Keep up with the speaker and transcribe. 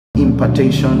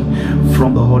impartation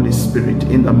from the Holy Spirit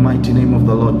in the mighty name of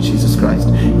the Lord Jesus Christ.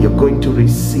 You're going to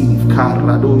receive the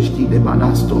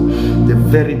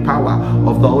very power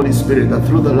of the Holy Spirit, that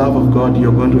through the love of God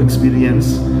you're going to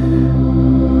experience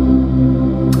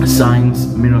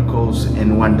signs, miracles,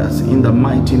 and wonders in the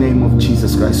mighty name of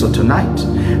Jesus Christ. So tonight,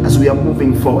 as we are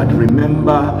moving forward,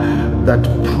 remember that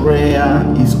prayer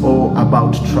is all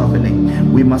about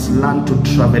traveling. We must learn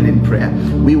to travel in prayer.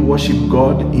 We worship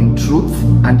God in truth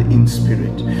and in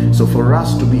spirit. So for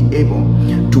us to be able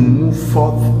to move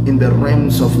forth in the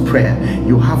realms of prayer,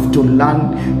 you have to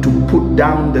learn to put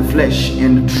down the flesh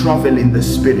and travel in the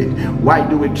spirit. Why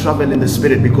do we travel in the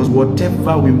spirit? Because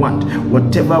whatever we want,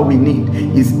 whatever we need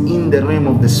is in the realm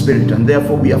of the spirit, and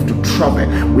therefore we have to travel.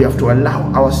 We have to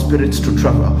allow our spirits to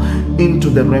travel into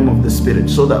the realm of the spirit,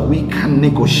 so that we can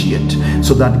negotiate,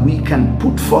 so that we can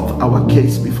put forth our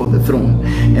case before the throne,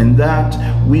 and that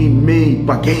we may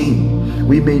bargain.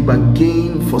 We may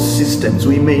bargain for systems,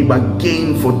 we may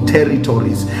bargain for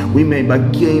territories, we may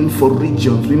bargain for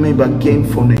regions, we may bargain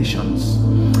for nations.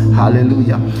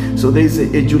 Hallelujah. So there is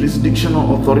a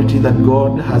jurisdictional authority that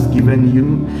God has given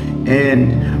you,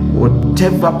 and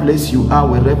whatever place you are,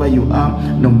 wherever you are,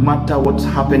 no matter what's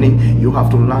happening, you have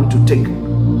to learn to take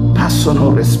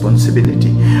personal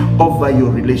responsibility over your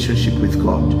relationship with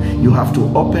God. You have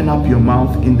to open up your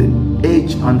mouth in the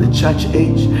age and the church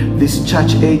age. This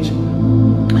church age,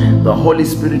 the Holy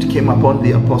Spirit came upon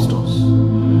the apostles,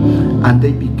 and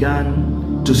they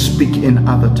began to speak in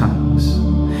other tongues.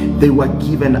 They were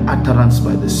given utterance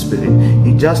by the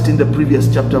Spirit. Just in the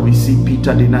previous chapter, we see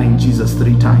Peter denying Jesus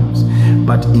 3 times.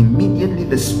 But immediately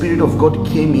the Spirit of God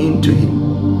came into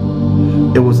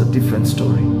him. It was a different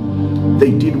story. They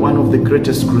did one of the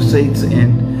greatest crusades,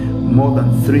 and more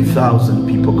than 3,000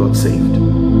 people got saved.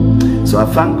 So I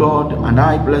thank God and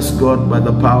I bless God by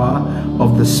the power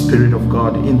of the Spirit of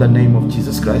God in the name of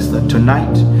Jesus Christ, that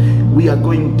tonight we are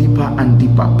going deeper and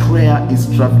deeper. Prayer is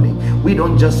traveling. We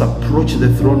don't just approach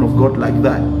the throne of God like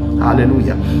that.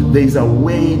 Hallelujah. There is a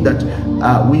way that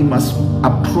we must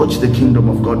approach the kingdom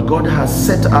of God. God has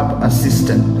set up a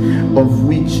system of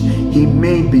which he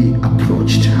may be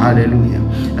approached. Hallelujah.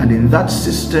 And in that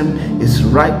system is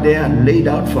right there laid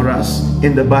out for us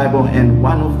in the Bible. And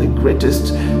one of the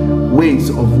greatest ways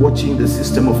of watching the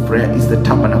system of prayer is the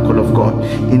tabernacle of God.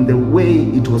 In the way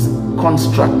it was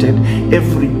constructed,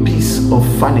 every piece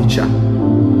of furniture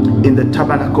in the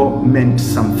tabernacle meant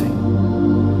something.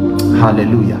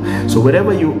 Hallelujah. So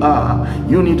wherever you are,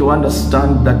 you need to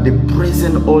understand that the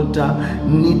brazen altar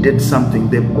needed something.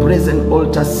 The brazen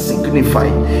altar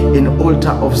signified an altar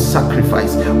of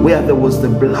sacrifice, where there was the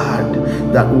blood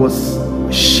that was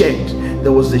shed.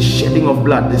 There was the shedding of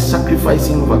blood, the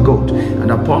sacrificing of a goat,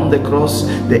 and upon the cross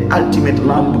the ultimate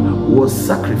lamb was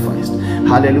sacrificed.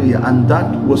 Hallelujah. And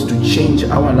that was to change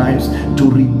our lives, to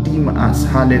redeem us.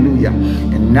 Hallelujah.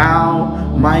 And now,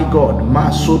 my God,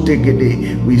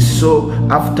 we saw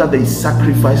after they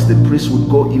sacrificed, the priest would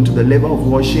go into the level of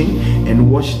washing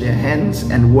and wash their hands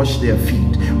and wash their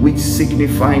feet, which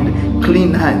signified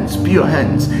clean hands, pure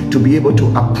hands, to be able to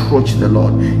approach the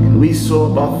Lord. And we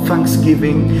saw about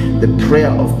thanksgiving, the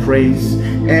prayer of praise,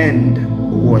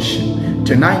 and worship.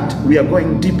 Tonight we are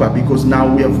going deeper, because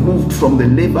now we have moved from the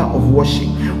level of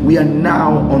washing. We are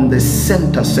now on the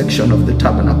center section of the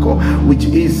tabernacle, which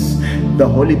is the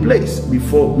holy place,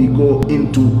 before we go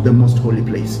into the most holy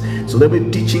place. So there will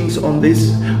be teachings on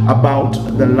this, about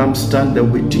the lampstand. There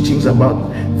will be teachings about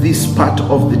this part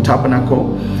of the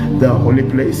tabernacle, the holy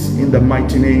place, in the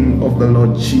mighty name of the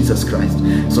Lord Jesus Christ.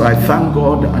 So I thank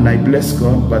God and I bless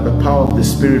God by the power of the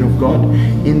Spirit of God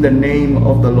in the name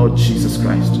of the Lord Jesus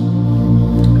Christ.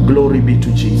 Glory be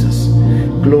to Jesus.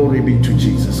 Glory be to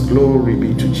Jesus. Glory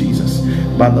be to Jesus.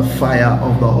 By the fire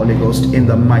of the Holy Ghost in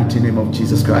the mighty name of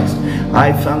Jesus Christ.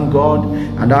 I thank God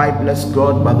and I bless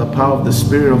God by the power of the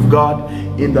Spirit of God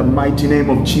in the mighty name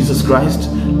of Jesus Christ.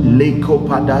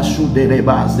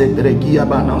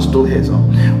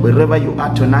 Wherever you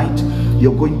are tonight,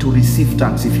 you're going to receive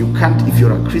tongues. If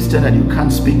you're a Christian and you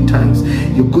can't speak tongues,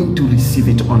 you're going to receive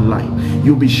it online.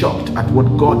 You'll be shocked at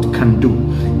what God can do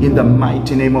in the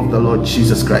mighty name of the Lord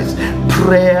Jesus Christ.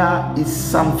 Prayer is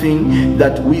something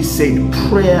that we say,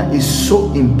 prayer is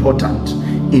so important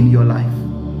in your life.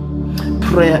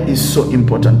 Prayer is so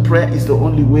important. Prayer is the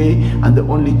only way and the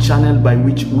only channel by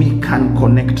which we can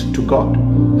connect to God.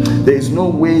 There is no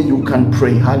way you can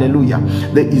pray. Hallelujah.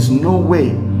 There is no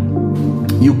way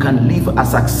you can live a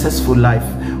successful life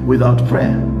without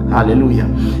prayer. Hallelujah.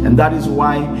 And that is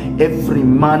why every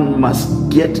man must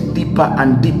get deeper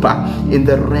and deeper in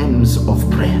the realms of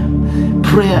prayer.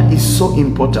 Prayer is so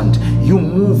important. You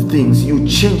move things, you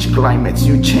change climates,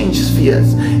 you change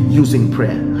spheres using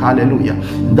prayer. Hallelujah.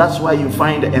 That's why you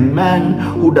find a man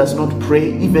who does not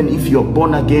pray, even if you're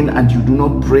born again and you do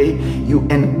not pray, you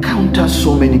encounter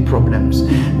so many problems.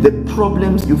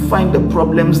 You find the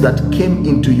problems that came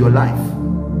into your life,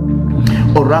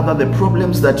 or rather the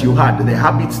problems that you had, the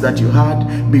habits that you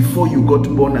had before you got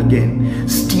born again,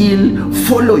 still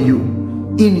follow you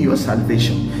in your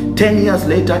salvation. 10 years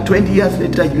later, 20 years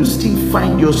later, you still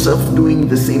find yourself doing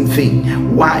the same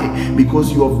thing. Why?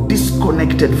 Because you have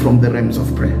disconnected from the realms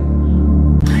of prayer.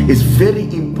 It's very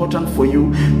important for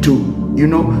you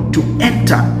to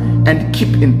enter and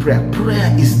keep in prayer.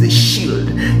 Prayer is the shield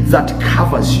that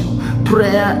covers you.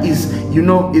 Prayer is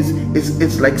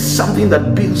it's like something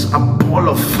that builds a ball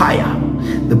of fire.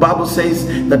 The Bible says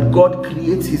that God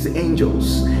creates his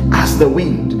angels as the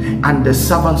wind and the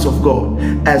servants of God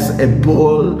as a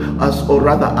ball, as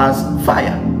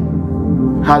fire.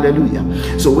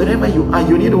 Hallelujah. So wherever you are,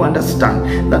 you need to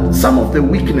understand that some of the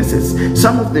weaknesses,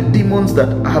 some of the demons that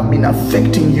have been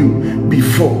affecting you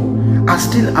before are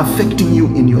still affecting you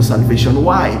in your salvation.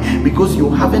 Why? Because you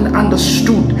haven't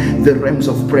understood the realms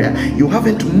of prayer. You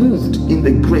haven't moved in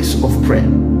the grace of prayer.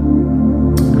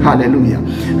 Hallelujah.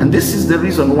 And this is the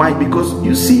reason why, because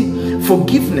you see,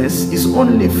 forgiveness is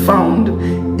only found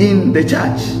in the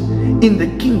church, in the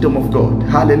kingdom of God.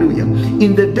 Hallelujah.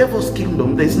 In the devil's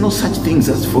kingdom, there is no such things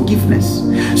as forgiveness.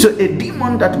 So a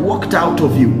demon that walked out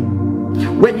of you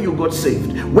when you got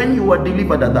saved, when you were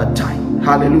delivered at that time,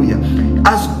 hallelujah,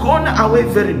 has gone away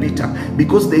very bitter,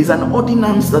 because there is an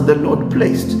ordinance that the Lord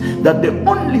placed, that the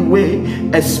only way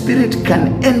a spirit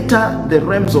can enter the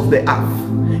realms of the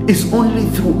earth is only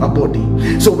through a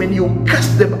body. So when you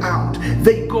cast them out,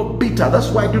 they go bitter. That's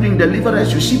why during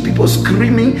deliverance you see people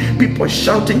screaming, people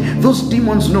shouting. Those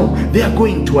demons know they are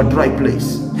going to a dry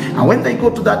place, and when they go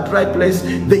to that dry place,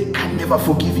 they can never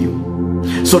forgive you.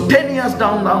 So 10 years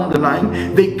down the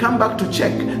line, they come back to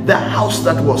check the house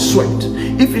that was swept.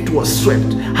 If it was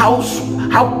swept, how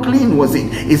clean was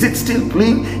it? Is it still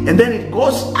clean? And then it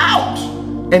goes out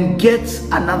and gets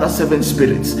another 7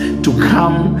 spirits to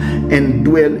come and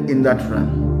dwell in that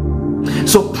realm.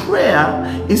 So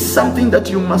prayer is something that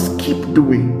you must keep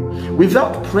doing.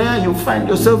 Without prayer, you find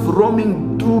yourself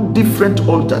roaming through different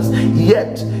altars,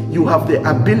 yet you have the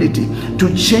ability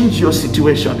to change your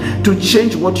situation, to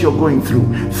change what you're going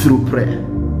through prayer.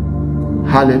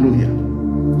 Hallelujah.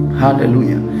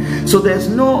 Hallelujah. So there's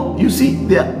no, you see,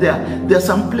 there are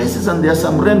some places and there are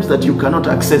some realms that you cannot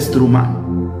access through man,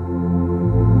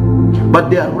 but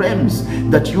there are realms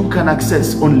that you can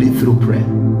access only through prayer.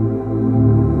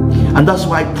 And that's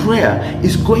why prayer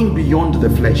is going beyond the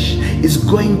flesh. It's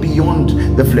going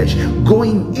beyond the flesh,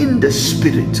 going in the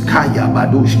spirit.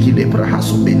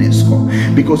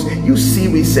 Because you see,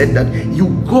 we said that you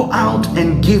go out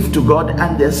and give to God,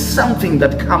 and there's something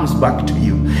that comes back to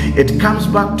you. It comes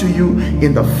back to you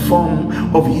in the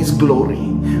form of his glory,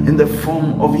 in the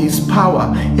form of his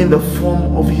power, in the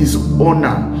form of his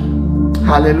honor.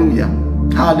 Hallelujah.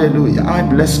 Hallelujah. I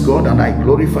bless God and I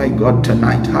glorify God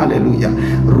tonight. Hallelujah.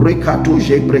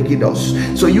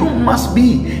 So you must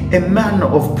be a man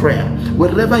of prayer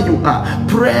wherever you are.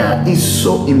 Prayer is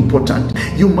so important.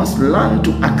 You must learn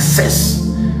to access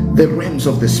the realms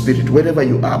of the spirit wherever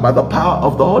you are by the power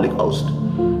of the Holy Ghost.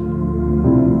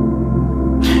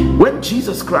 When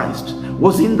Jesus Christ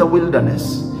was in the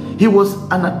wilderness, he was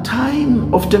in a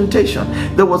time of temptation.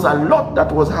 There was a lot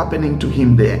that was happening to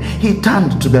him there. He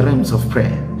turned to the realms of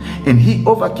prayer and he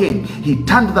overcame. He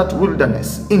turned that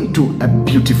wilderness into a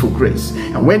beautiful grace.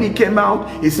 And when he came out,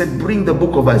 he said, bring the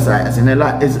book of Isaiah. In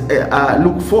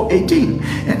Luke 4:18.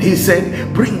 And he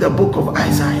said, bring the book of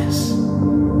Isaiah.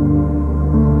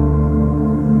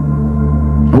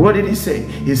 What did he say?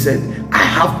 He said, I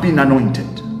have been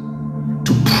anointed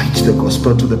to preach the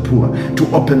gospel to the poor,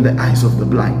 to open the eyes of the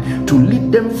blind, to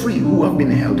lead them free who have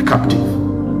been held captive.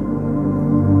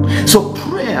 So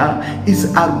prayer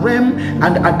is a realm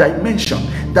and a dimension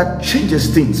that changes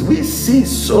things. We see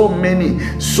so many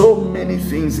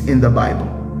things in the Bible,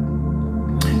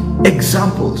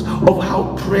 examples of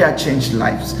how prayer changed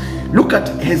lives. Look at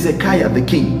Hezekiah the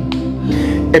king.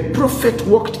 A prophet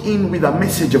walked in with a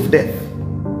message of death.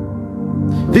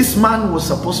 This man was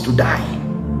supposed to die,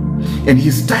 and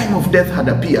his time of death had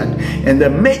appeared, and the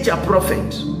major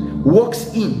prophet walks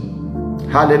in,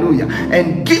 hallelujah,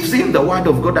 and gives him the word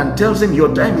of God and tells him,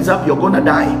 your time is up, you're gonna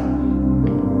die.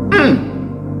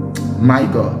 My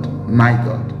God, my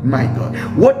God. My God.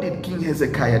 What did King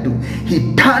Hezekiah do?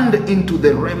 He turned into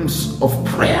the realms of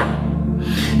prayer.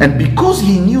 And because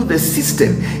he knew the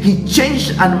system, he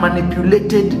changed and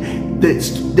manipulated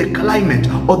the climate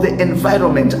or the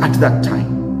environment at that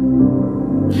time.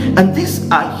 And these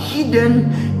are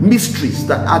hidden mysteries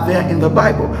that are there in the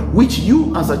Bible, which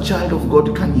you as a child of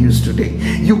God can use today.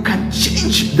 You can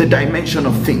change the dimension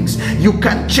of things. You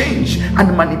can change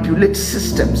and manipulate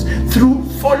systems through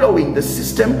following the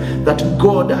system that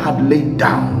God had laid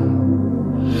down.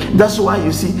 That's why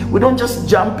you see, we don't just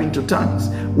jump into tongues.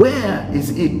 Where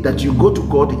is it that you go to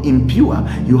God impure?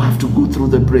 You have to go through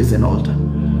the brazen altar.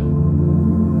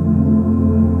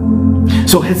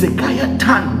 So Hezekiah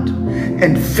turned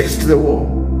and faced the wall.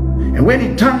 And when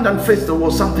he turned and faced the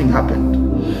wall, something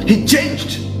happened. He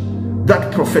changed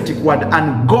that prophetic word,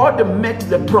 and God met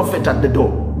the prophet at the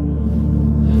door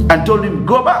and told him,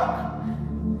 go back.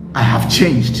 I have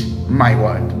changed my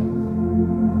word.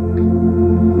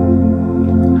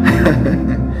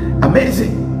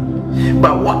 Amazing.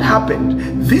 But what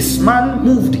happened? This man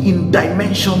moved in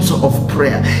dimensions of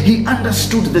prayer. He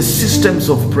understood the systems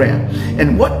of prayer.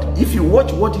 And if you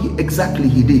watch what exactly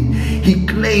he did, he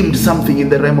claimed something in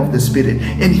the realm of the spirit,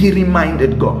 and he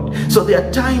reminded God. So there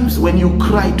are times when you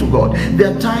cry to God.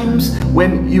 There are times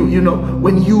when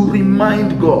when you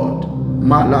remind God.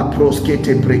 Mala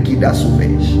proskete brekida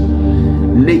suvesh.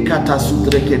 Lekata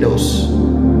sutrekedos.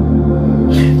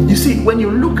 You see, when you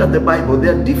look at the Bible,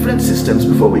 there are different systems.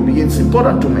 Before we begin, it's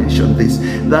important to mention this,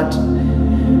 that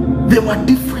there were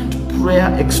different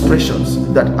prayer expressions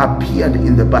that appeared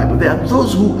in the Bible. There are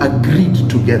those who agreed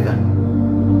together.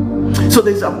 So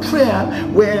there's a prayer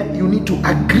where you need to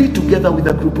agree together with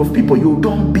a group of people. You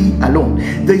don't be alone.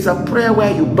 There's a prayer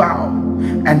where you bow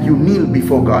and you kneel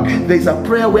before God. There's a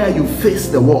prayer where you face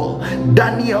the wall.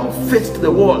 Daniel faced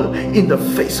the wall in the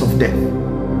face of death.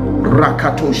 There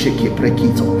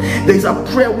is a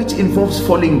prayer which involves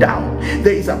falling down.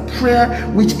 There is a prayer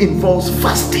which involves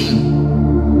fasting.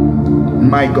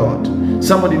 My God,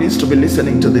 somebody needs to be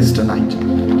listening to this tonight.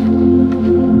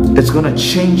 It's going to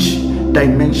change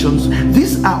dimensions.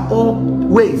 These are all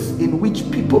ways in which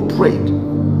people prayed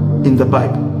in the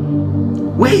Bible.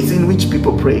 Ways in which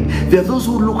people prayed. There are those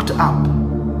who looked up.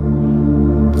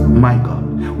 My God,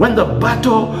 when the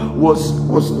battle was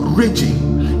raging,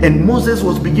 and Moses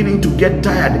was beginning to get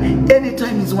tired.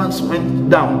 Anytime his ones went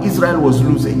down, Israel was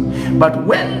losing. But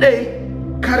when they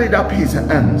carried up his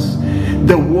hands,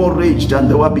 the war raged and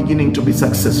they were beginning to be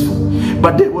successful.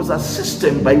 But there was a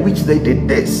system by which they did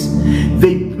this.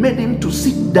 They made him to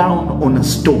sit down on a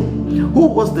stone. Who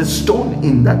was the stone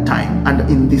in that time and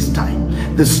in this time?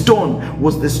 The stone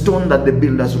was the stone that the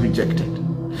builders rejected.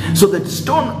 So the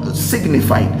stone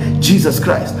signified Jesus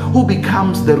Christ, who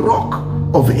becomes the rock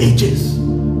of ages.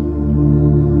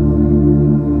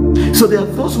 So there are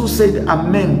those who said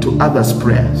amen to others'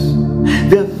 prayers.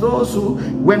 There are those who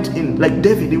went in, like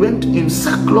David, he went in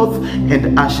sackcloth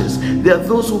and ashes. There are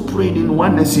those who prayed in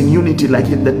oneness, in unity, like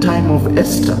in the time of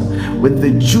Esther, when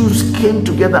the Jews came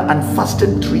together and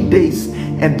fasted 3 days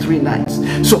and 3 nights.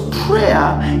 So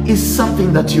prayer is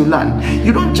something that you learn.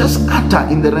 You don't just utter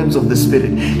in the realms of the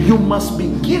spirit. You must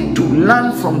begin to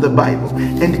learn from the Bible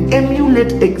and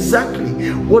emulate exactly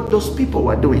what those people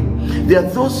were doing. There are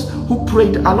those who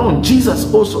prayed alone. Jesus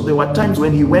also, there were times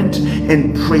when he went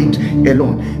and prayed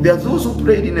alone. There are those who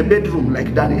prayed in a bedroom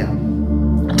like Daniel.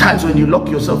 Times when you lock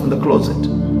yourself in the closet.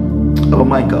 Oh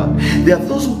my God. There are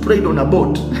those who prayed on a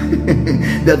boat.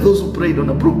 There are those who prayed on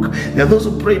a brook. There are those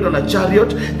who prayed on a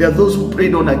chariot. There are those who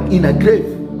prayed in a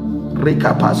grave.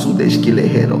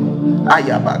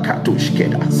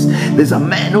 There's a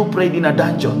man who prayed in a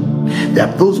dungeon. There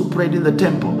are those who prayed in the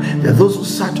temple. There are those who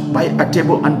sat by a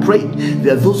table and prayed.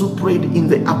 There are those who prayed in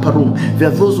the upper room. There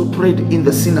are those who prayed in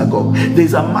the synagogue.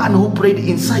 There's a man who prayed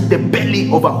inside the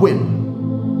belly of a whale.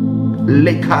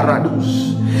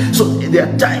 So there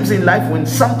are times in life when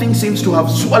something seems to have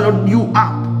swallowed you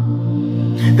up.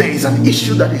 There is an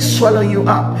issue that is swallowing you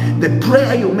up. The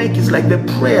prayer you make is like the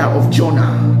prayer of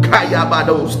Jonah. You're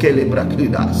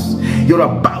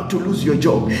about to lose your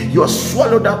job. You are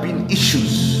swallowed up in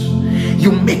issues.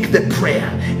 You make the prayer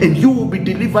and you will be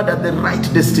delivered at the right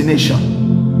destination.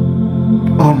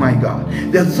 Oh my God.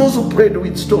 There are those who prayed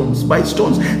with stones, by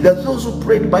stones. There are those who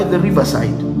prayed by the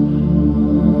riverside.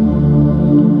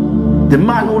 The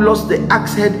man who lost the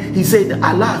axe head, he said,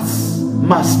 "Alas,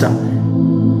 master."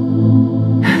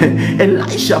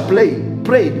 Elisha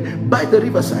prayed by the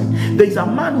riverside. There is a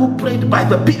man who prayed by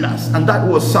the pillars, and that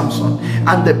was Samson.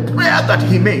 And the prayer that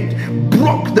he made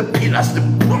broke the pillars.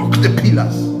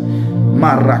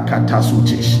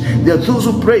 There are those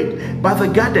who prayed by the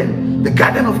garden. The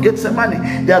Garden of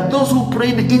Gethsemane. There are those who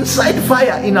prayed inside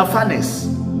fire in a furnace.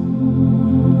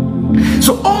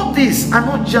 So all these are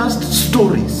not just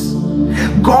stories.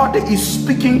 God is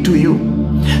speaking to you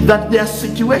that there are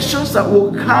situations that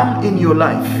will come in your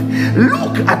life.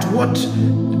 Look at what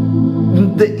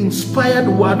the inspired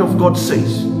word of God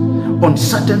says on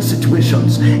certain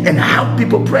situations and how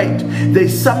people prayed.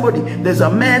 There's a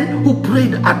man who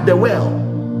prayed at the well.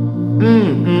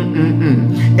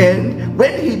 And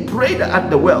when he prayed at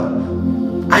the well,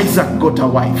 Isaac got a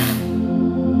wife.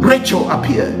 Rachel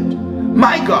appeared.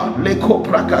 My God, there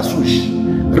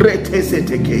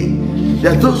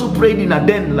are those who prayed in a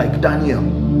den like Daniel.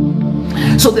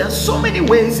 So there are so many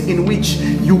ways in which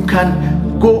you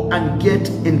can go and get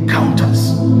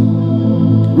encounters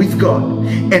with God.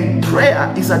 And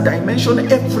prayer is a dimension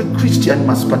every Christian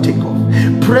must partake of.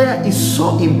 Prayer is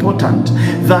so important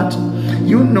that,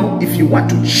 you know, if you want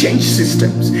to change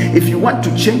systems, if you want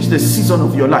to change the season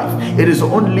of your life, it is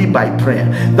only by prayer.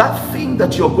 That thing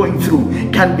that you're going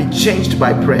through can be changed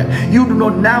by prayer. You do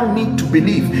not now need to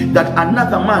believe that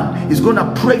another man is going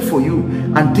to pray for you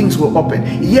and things will open.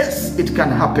 Yes, it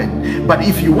can happen. But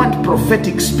if you want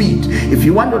prophetic speed, if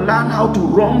you want to learn how to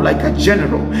roam like a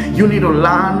general, you need to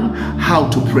learn how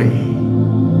to pray.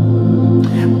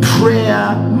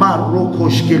 Prayer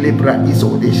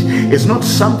is not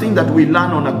something that we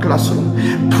learn on a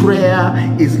classroom. Prayer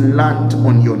is learned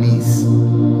on your knees.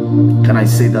 Can I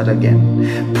say that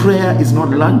again? Prayer is not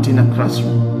learned in a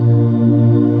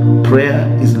classroom. Prayer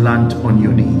is learned on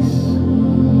your knees.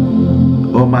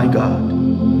 Oh my God.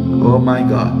 Oh my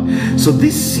God. So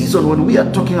this season, when we are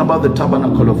talking about the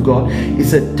tabernacle of God,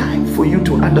 is a time for you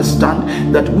to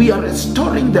understand that we are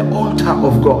restoring the altar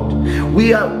of God.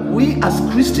 We as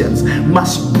Christians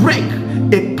must break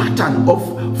a pattern of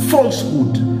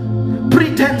falsehood,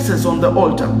 pretenses on the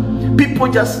altar, people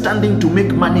just standing to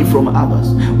make money from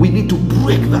others. We need to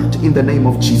break that in the name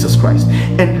of Jesus Christ,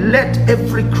 and let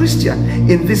every Christian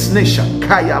in this nation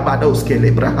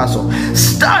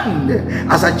stand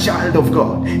as a child of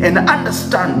God and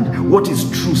understand what is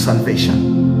true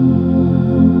salvation.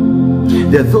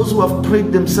 There are those who have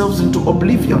prayed themselves into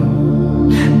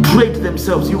oblivion, prayed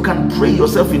themselves. You can pray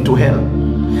yourself into hell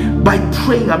by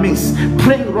praying amiss,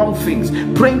 praying wrong things,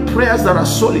 praying prayers that are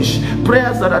soulish,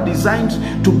 prayers that are designed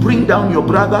to bring down your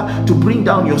brother, to bring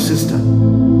down your sister.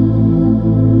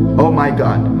 Oh my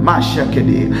God.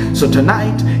 So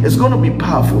tonight is going to be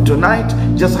powerful. Tonight,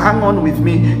 just hang on with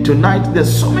me. Tonight,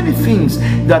 there's so many things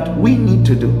that we need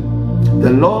to do.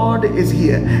 The Lord is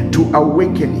here to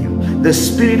awaken you. The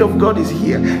Spirit of God is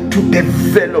here to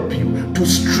develop you, to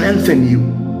strengthen you.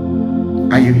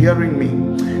 Are you hearing me?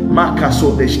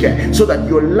 So that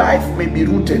your life may be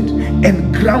rooted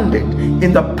and grounded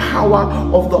in the power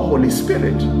of the Holy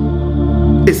Spirit.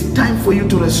 It's time for you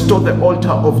to restore the altar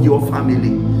of your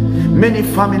family. Many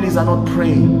families are not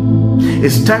praying.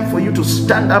 It's time for you to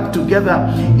stand up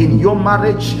together in your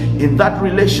marriage, in that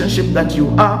relationship that you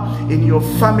are, in your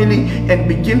family, and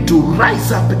begin to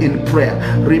rise up in prayer.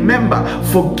 Remember,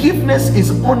 forgiveness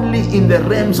is only in the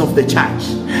realms of the church.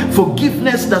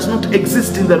 Forgiveness does not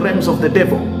exist in the realms of the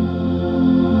devil.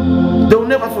 They will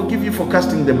never forgive you for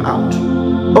casting them out.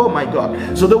 Oh my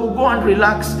God. So they will go and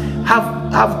relax,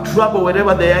 have trouble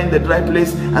wherever they are in the dry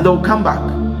place, and they will come back.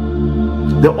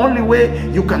 The only way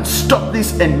you can stop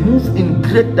this and move in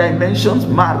great dimensions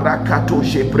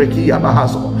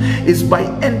is by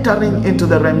entering into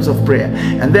the realms of prayer.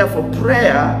 And therefore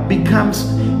prayer becomes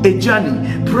a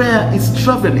journey. Prayer is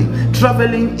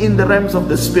traveling in the realms of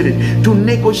the Spirit, to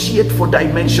negotiate for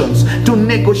dimensions, to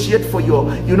negotiate for your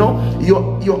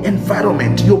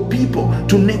environment, your people,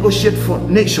 to negotiate for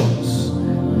nations.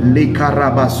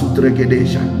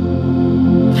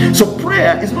 So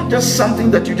prayer is not just something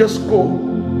that you just go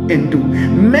and do.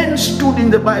 Men stood in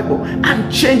the Bible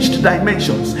and changed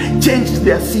dimensions, changed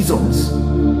their seasons.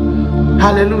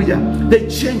 Hallelujah. They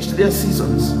changed their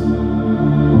seasons.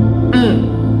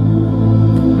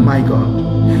 My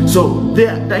God. So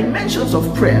there are dimensions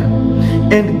of prayer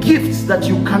and gifts that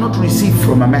you cannot receive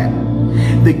from a man.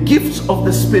 The gifts of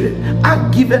the Spirit are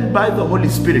given by the Holy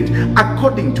Spirit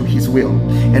according to His will.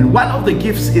 And one of the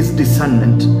gifts is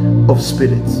discernment of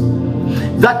spirits.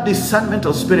 That discernment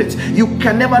of spirits, you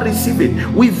can never receive it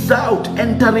without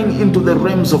entering into the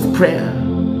realms of prayer.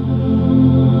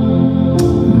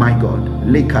 My God.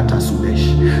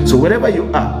 So wherever you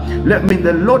are, let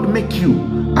the Lord make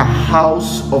you a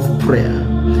house of prayer.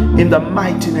 In the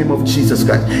mighty name of Jesus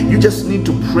Christ. You just need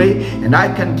to pray, and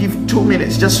I can give 2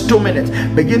 minutes, just 2 minutes.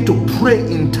 Begin to pray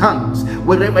in tongues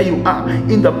wherever you are,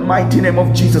 in the mighty name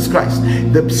of Jesus Christ.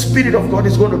 The Spirit of God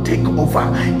is going to take over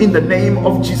in the name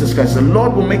of Jesus Christ. The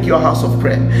Lord will make your house of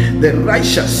prayer. The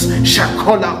righteous shall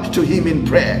call out to him in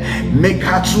prayer. May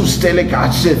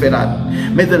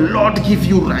the Lord give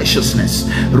you righteousness.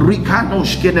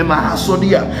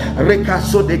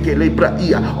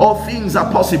 All things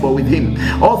are possible with him.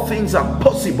 All things are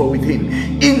possible with him,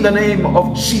 in the name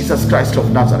of Jesus Christ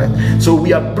of Nazareth. So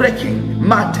we are breaking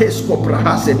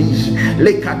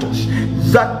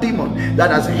that demon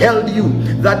that has held you,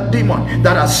 that demon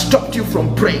that has stopped you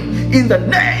from praying, in the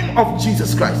name of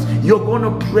Jesus Christ. You're going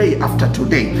to pray after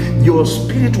today. Your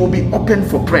spirit will be open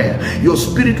for prayer. Your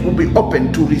spirit will be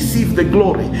open to receive the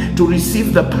glory, to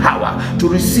receive the power, to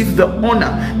receive the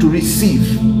honor, to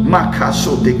receive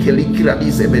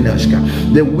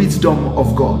the wisdom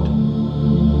of God.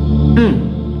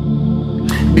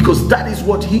 Because that is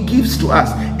what he gives to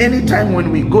us anytime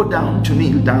when we go down to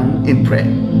kneel down in prayer.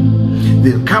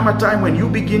 There'll come a time when you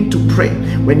begin to pray,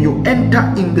 when you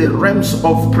enter in the realms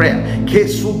of prayer,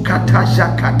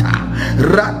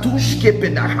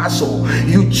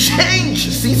 you change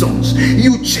seasons,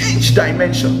 you change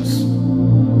dimensions.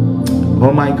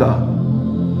 Oh my God,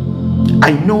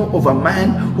 I know of a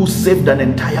man who saved an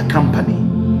entire company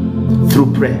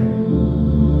through prayer.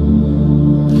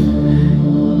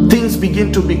 Things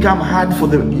begin to become hard for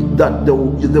the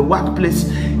workplace.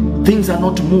 Things are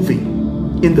not moving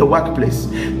in the workplace,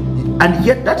 and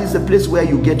yet that is the place where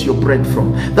you get your bread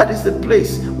from. That is the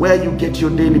place where you get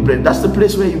your daily bread. That's the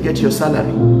place where you get your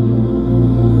salary.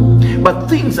 But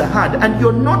things are hard, and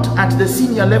you're not at the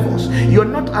senior levels. You're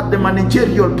not at the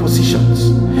managerial positions.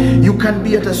 You can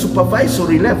be at a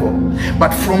supervisory level,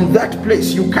 but from that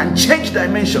place you can change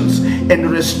dimensions and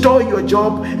restore your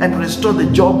job and restore the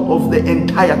job of the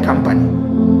entire company.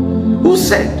 Who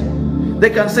said? They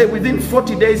can say within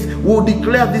 40 days we'll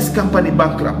declare this company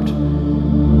bankrupt.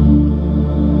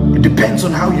 It depends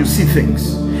on how you see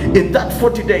things. In that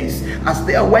 40 days, as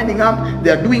they are winding up, they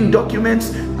are doing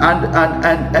documents,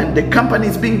 and the company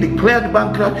is being declared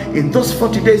bankrupt. In those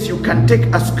 40 days, you can take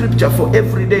a scripture for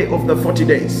every day of the 40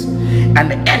 days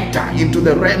and enter into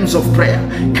the realms of prayer.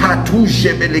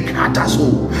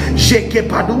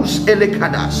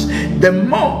 The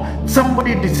more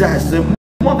somebody desires, the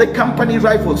more the company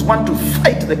rivals want to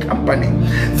fight the company,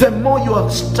 the more you are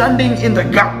standing in the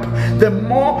gap, the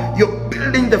more you're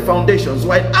building the foundations.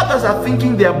 While others are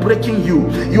thinking they are breaking you,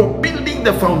 you're building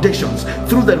the foundations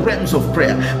through the realms of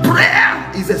prayer.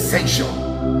 Prayer is essential.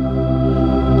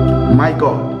 My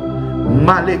God.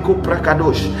 Maleko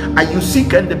Prakadosh. Are you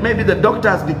sick and maybe the doctor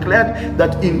has declared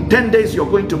that in 10 days you're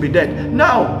going to be dead?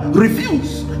 Now,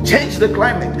 refuse. Change the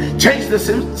climate. Change the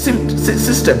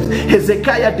systems.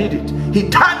 Hezekiah did it. He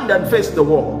turned and faced the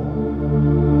wall.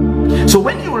 So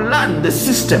when you learn the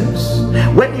systems,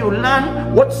 when you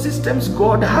learn what systems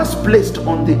God has placed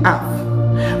on the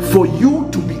earth for you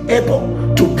to be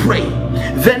able to pray,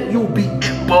 then you'll be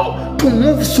able to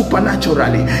move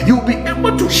supernaturally. You'll be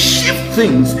able to shift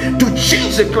things, to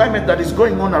change the climate that is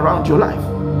going on around your life.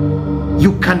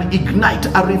 You can ignite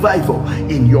a revival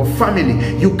in your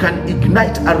family. You can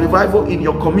ignite a revival in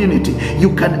your community.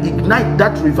 You can ignite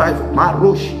that revival.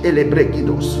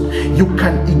 You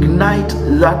can ignite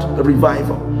that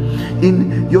revival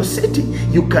in your city.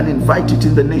 You can invite it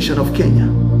in the nation of Kenya.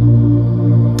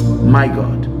 My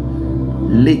God.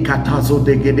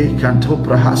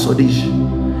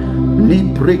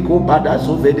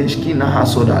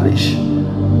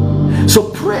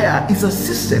 So prayer is a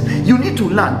system. You need to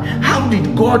learn. How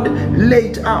did God lay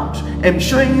it out? I'm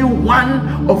showing you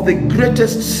one of the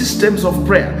greatest systems of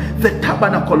prayer, the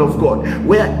Tabernacle of God,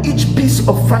 where each piece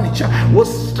of furniture was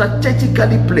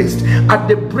strategically placed at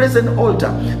the present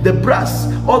altar. The brass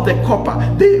or the copper,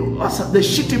 the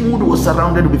shittim wood was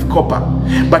surrounded with copper.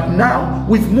 But now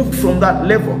we've moved from that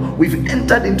level. We've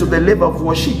entered into the level of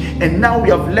worship, and now we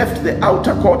have left the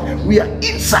outer court. We are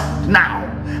inside now.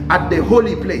 At the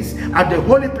holy place. At the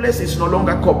holy place is no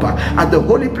longer copper. At the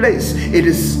holy place, it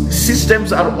is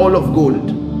systems are all of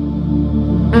gold.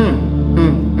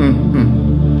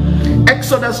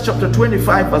 Exodus chapter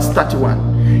 25 verse 31.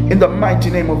 In the mighty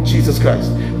name of Jesus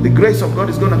Christ, the grace of God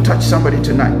is going to touch somebody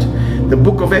tonight. The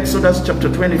book of Exodus chapter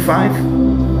 25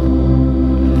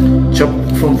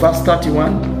 from verse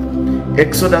 31.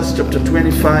 Exodus chapter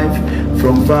 25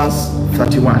 from verse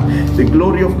 31. The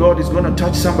glory of God is going to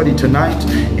touch somebody tonight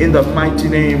in the mighty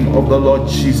name of the Lord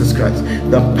Jesus Christ.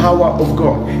 The power of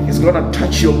God is going to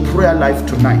touch your prayer life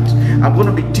tonight. I'm going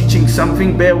to be teaching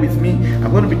something, bear with me.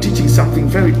 I'm going to be teaching something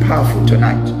very powerful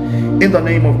tonight in the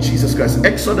name of Jesus Christ.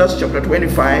 Exodus chapter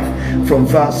 25 from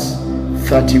verse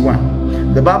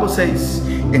 31. The Bible says,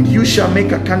 and you shall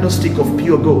make a candlestick of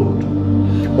pure gold,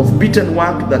 of beaten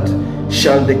work, that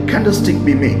shall the candlestick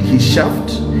be made. His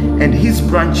shaft and his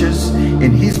branches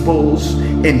and his bowls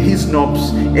and his knobs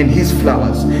and his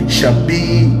flowers shall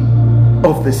be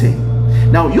of the same.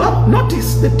 Now you have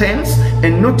noticed the tense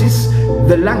and notice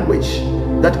the language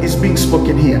that is being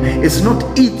spoken here. It's not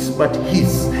its but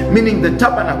his, meaning the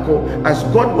tabernacle, as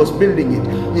God was building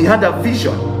it, he had a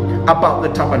vision about the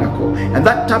tabernacle, and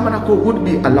that tabernacle would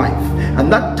be alive,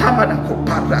 and that tabernacle,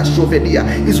 parashovedia,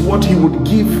 is what he would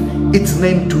give its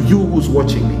name to you who's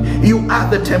watching me. You are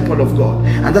the temple of God,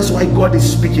 and that's why God is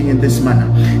speaking in this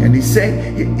manner. And he's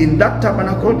saying in that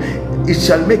tabernacle it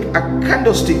shall make a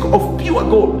candlestick of pure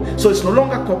gold. So it's no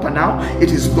longer copper now,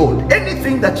 it is gold.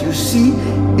 Anything that you see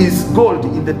is gold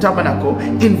in the tabernacle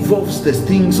involves the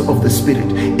things of the Spirit,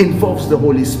 involves the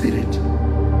Holy Spirit.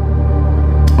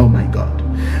 Oh my God.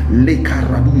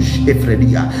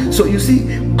 So you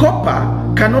see,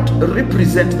 copper cannot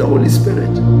represent the Holy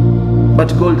Spirit,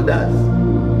 but gold does.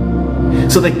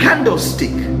 So the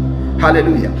candlestick,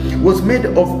 hallelujah, was made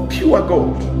of pure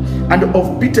gold and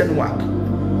of beaten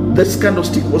work. This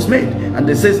candlestick was made, and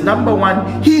it says, number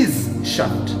 1, his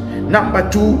shaft, number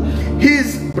 2,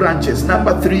 his branches,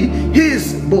 number 3,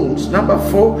 his bowls, number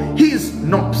 4, his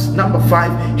knobs, number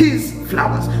 5, his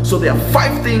flowers. So there are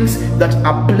 5 things that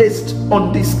are placed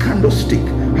on this candlestick.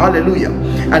 Hallelujah.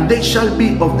 And they shall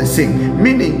be of the same,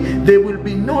 meaning there will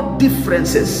be no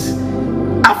differences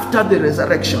after the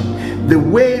resurrection. The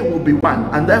way will be one,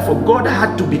 and therefore God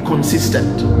had to be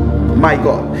consistent. My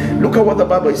God, look at what the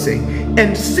Bible is saying.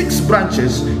 And 6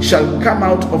 branches shall come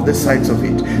out of the sides of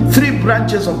it, 3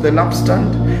 branches of the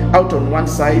lampstand out on one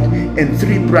side, and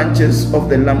 3 branches of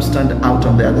the lampstand out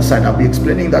on the other side. I'll be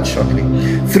explaining that shortly.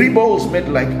 3 bowls made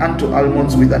like unto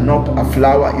almonds, with a knob, a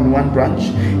flower in one branch,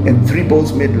 and 3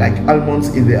 bowls made like almonds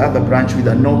in the other branch, with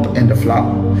a knob and a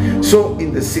flower. So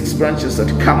in the 6 branches that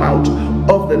come out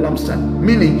of the lampstand,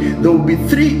 meaning there will be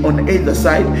 3 on either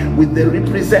side, with the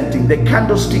representing the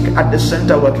candlestick at the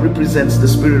center, what represents the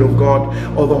Spirit of God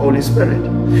or the Holy Spirit.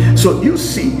 So you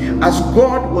see, as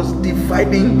God was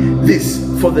dividing this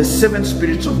for the 7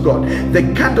 spirits of God, the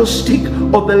candlestick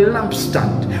or the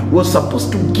lampstand was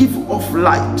supposed to give off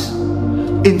light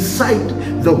inside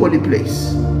the holy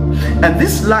place, and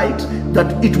this light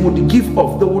that it would give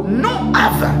off, there would no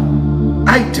other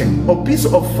item or piece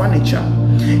of furniture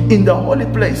in the holy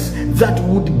place that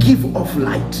would give off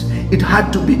light. It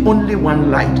had to be only one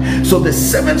light. So the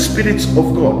 7 spirits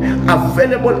of God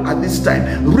available at this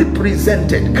time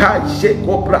represented,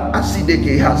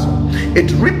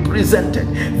 it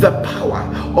represented the power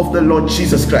of the Lord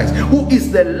Jesus Christ, who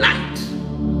is the light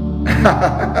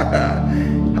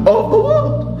of the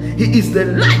world. He is the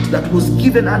light that was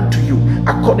given unto you,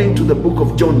 according to the book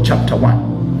of John chapter 1.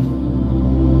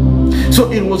 So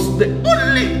it was the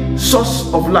only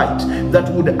source of light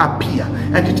that would appear,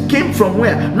 and it came from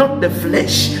where? Not the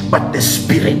flesh, but the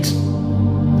Spirit.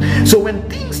 So when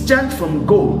things change from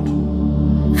gold,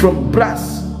 from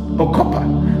brass or copper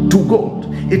to gold,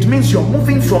 it means you're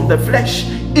moving from the flesh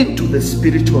into the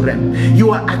spiritual realm.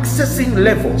 You are accessing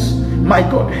levels, my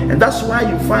God. And that's why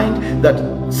you find that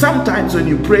sometimes when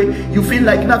you pray, you feel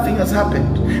like nothing has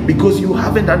happened, because you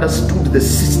haven't understood the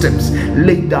systems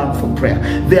laid down for prayer.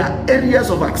 There are areas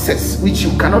of access which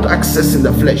you cannot access in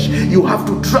the flesh. You have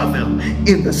to travel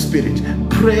in the Spirit.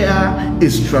 Prayer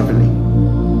is traveling.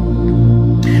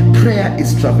 Prayer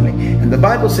is traveling. And the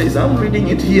Bible says, I'm reading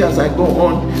it here as I go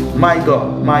on, my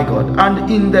God, my God.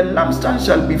 And in the lampstand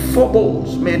shall be 4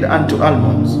 bowls made unto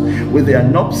almonds, with their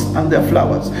knobs and their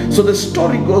flowers. So the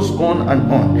story goes on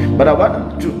and on. But I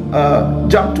want to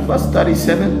jump to verse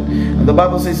 37. And the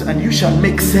Bible says, and you shall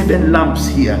make 7 lamps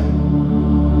here.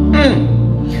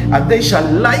 And they shall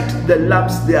light the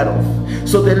lamps thereof.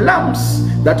 So the lamps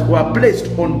that were placed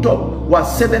on top were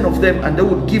 7 of them, and they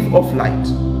would give off light.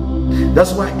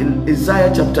 That's why in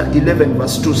Isaiah chapter 11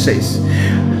 verse 2 says,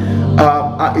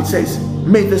 it says,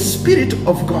 may the Spirit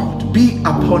of God be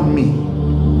upon me,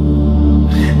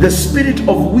 the Spirit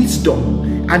of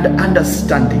wisdom and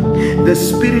understanding, the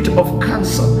spirit of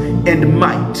counsel and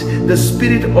might, the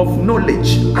spirit of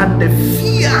knowledge and the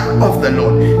fear of the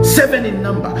Lord. 7 in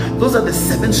number. Those are the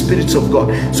 7 spirits of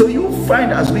God. So you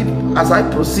find as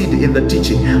I proceed in the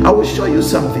teaching, I will show you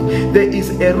something. There is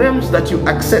a realms that you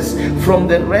access from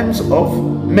the realms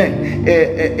of men,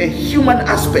 a human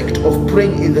aspect of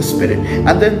praying in the spirit,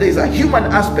 and then there's a human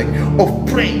aspect of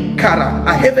praying, kara,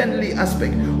 a heavenly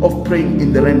aspect of praying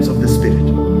in the realms of the spirit.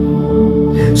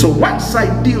 So one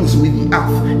side deals with the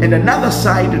earth and another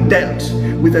side dealt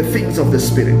with the things of the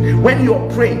spirit. When you're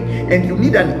praying and you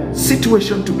need a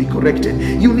situation to be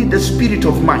corrected, you need the spirit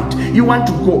of might. You want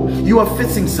to go, you are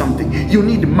facing something, you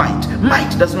need might.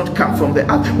 Might does not come from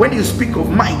the earth. When you speak of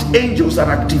might, angels are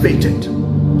activated.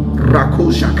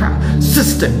 Rakoshaka,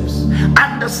 systems,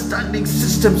 understanding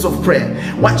systems of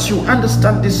prayer. Once you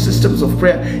understand these systems of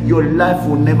prayer, your life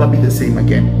will never be the same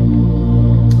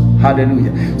again.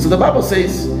 Hallelujah. So the Bible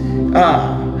says,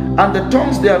 and the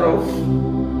tongues thereof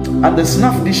and the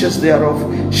snuff dishes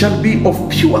thereof shall be of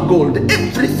pure gold.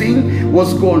 Everything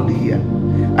was gold here.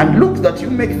 And look that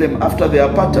you make them after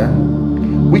their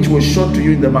pattern, which was shown to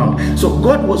you in the mount. So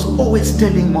God was always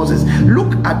telling Moses,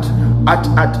 look at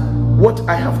what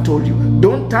I have told you.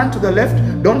 Don't turn to the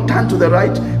left, don't turn to the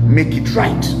right, make it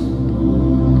right.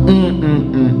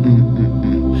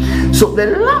 So the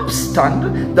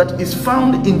lampstand that is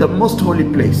found in the most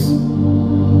holy place,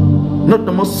 not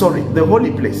the most, sorry, the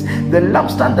holy place, the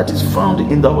lampstand that is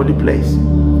found in the holy place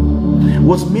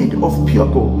was made of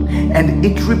pure gold, and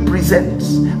it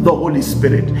represents the Holy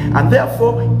Spirit. And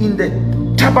therefore, in the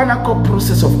tabernacle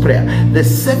process of prayer, the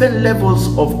 7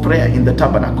 levels of prayer in the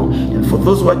tabernacle, and for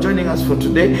those who are joining us for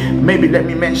today, maybe let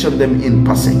me mention them in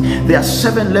passing. There are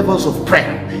 7 levels of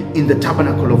prayer in the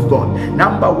tabernacle of God.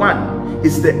 Number 1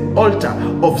 is the altar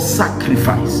of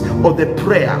sacrifice, or the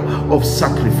prayer of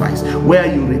sacrifice,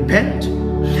 where you repent,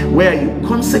 where you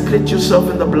consecrate yourself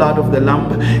in the blood of the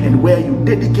Lamb, and where you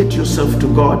dedicate yourself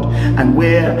to God, and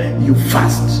where you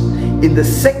fast. In the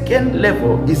 2nd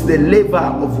level is the lever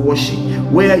of worship,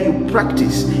 where you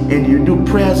practice and you do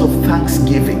prayers of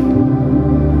thanksgiving,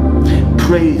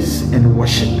 praise and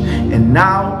worship. And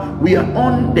now we are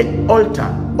on the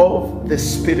altar of the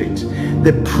Spirit,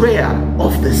 the prayer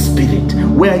of the Spirit,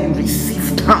 where you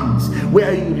receive tongues,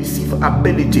 where you receive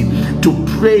ability to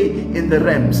pray in the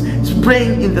realms.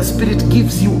 Praying in the Spirit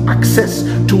gives you access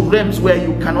to realms where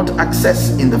you cannot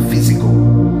access in the physical.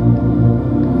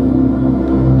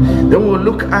 Then we'll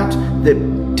look at the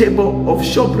table of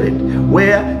showbread,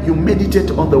 where you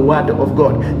meditate on the word of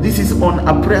God. This is on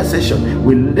a prayer session.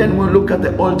 Then we'll look at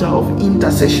the altar of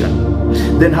intercession,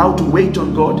 then how to wait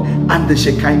on God, and the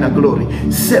Shekinah glory.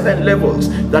 7 levels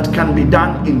that can be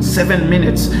done in 7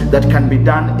 minutes, that can be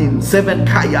done in 7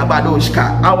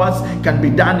 hours, can be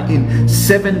done in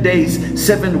 7 days,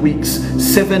 7 weeks,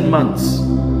 7 months,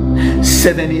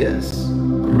 7 years.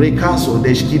 Rekaso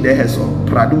deshki deheso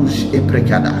pradush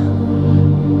eprekada.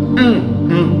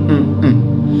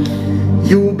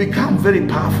 You will become very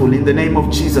powerful in the name of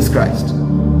Jesus Christ.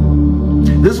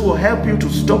 This will help you to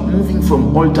stop moving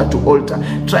from altar to altar,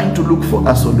 trying to look for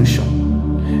a solution.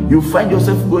 You find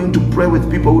yourself going to pray with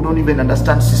people who don't even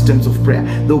understand systems of prayer.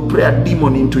 They'll pray a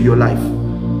demon into your life.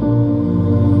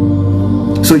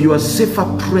 So you are safer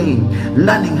praying,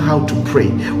 learning how to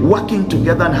pray, working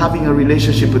together and having a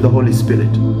relationship with the Holy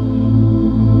Spirit.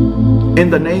 In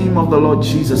the name of the Lord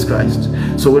Jesus Christ.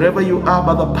 So wherever you are,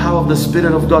 by the power of the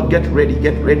Spirit of God, get ready,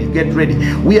 get ready, get ready.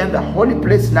 We are in the holy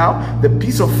place now. The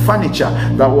piece of furniture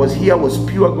that was here was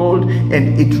pure gold,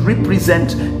 and it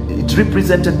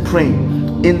represented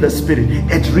praying in the Spirit.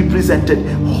 It represented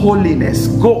holiness.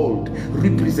 Gold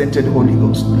represented Holy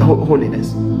Ghost,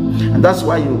 holiness. And that's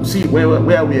why you see where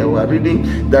we were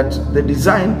reading that the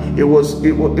design, it was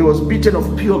beaten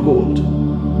of pure gold.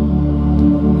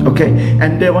 Okay,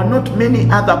 and there were not many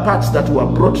other parts that were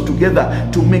brought together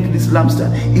to make this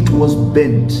lampstand. It was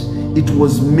bent, it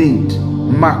was made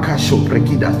makasho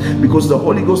prekidas, because the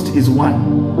Holy Ghost is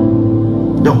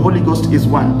one. The Holy Ghost is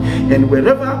one, and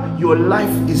wherever your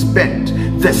life is bent,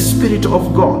 the Spirit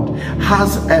of God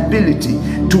has ability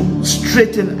to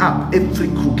straighten up every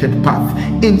crooked path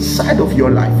inside of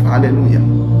your life. Hallelujah,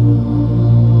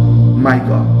 my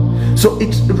God. So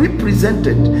it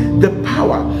represented the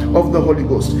power of the Holy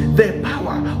Ghost, the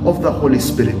power of the Holy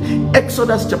Spirit.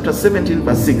 Exodus chapter 17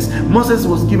 verse 6, Moses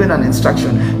was given an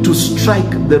instruction to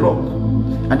strike the rock,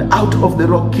 and out of the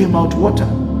rock came out water.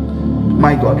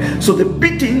 My God. So the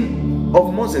beating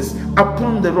of Moses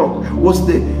upon the rock was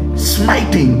the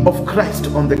smiting of Christ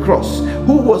on the cross,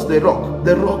 Who was the rock?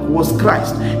 The rock was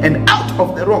Christ, and out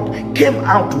of the rock came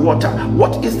out water.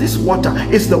 What is this water?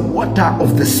 It's the water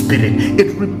of the Spirit.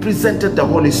 It represented the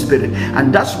Holy Spirit,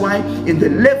 and that's why in the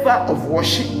laver of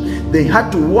worship they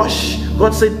had to wash.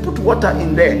 God said, put water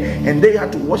in there, and they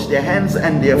had to wash their hands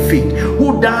and their feet.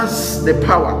 Who does the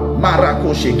power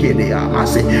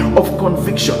of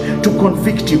conviction to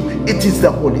convict you? It is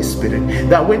the Holy Spirit.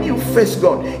 That when you face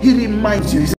God, He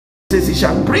reminds you. He says He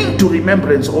shall bring to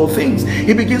remembrance all things.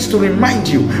 He begins to remind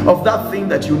you of that thing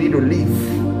that you need to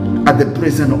leave at the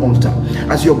present altar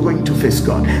as you're going to face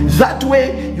God. That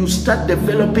way you start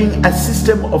developing a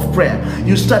system of prayer.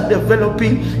 You start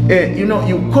developing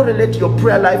you correlate your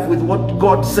prayer life with what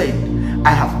God said.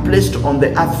 I have placed on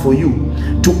the earth for you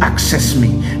to access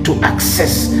me, to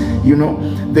access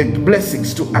the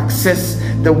blessings, to access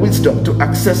the wisdom, to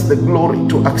access the glory,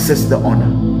 to access the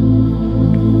honor.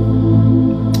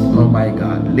 Oh my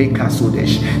God,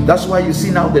 that's why you see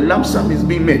now the lampstand is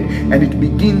being made, and it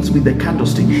begins with the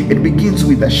candlestick. It begins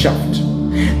with the shaft.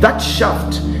 That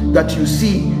shaft that you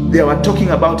see they were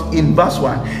talking about in verse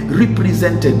 1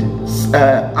 represented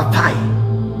a thigh.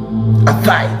 A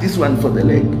thigh, this one for the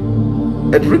leg.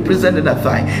 It represented a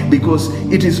thigh, because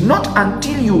it is not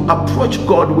until you approach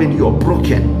God when you're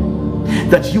broken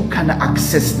that you can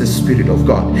access the Spirit of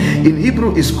God. In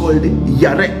Hebrew it's called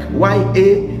Yarek,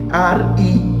 Y-A-R-E-K.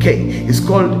 It's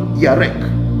called Yarek.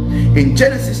 In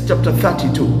Genesis chapter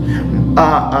 32,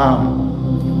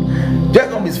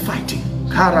 Jacob is fighting.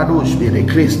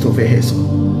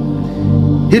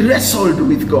 He wrestled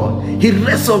with God. He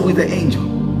wrestled with the angel.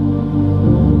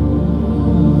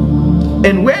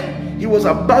 And when he was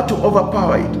about to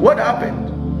overpower it, what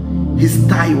happened? His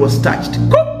thigh was touched.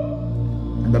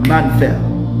 And the man fell.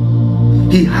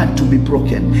 He had to be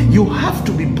broken. You have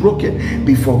to be broken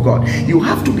before God. You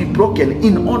have to be broken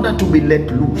in order to be let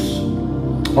loose.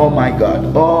 Oh my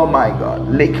God. Oh my God.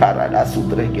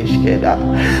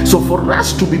 So for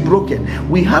us to be broken,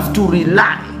 we have to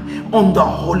rely on the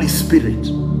Holy Spirit.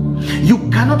 You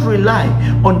cannot rely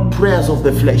on prayers of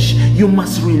the flesh. You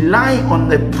must rely on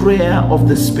the prayer of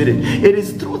the Spirit. It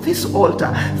is through this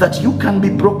altar that you can be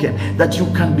broken, that you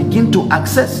can begin to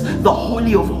access the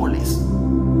Holy of Holies.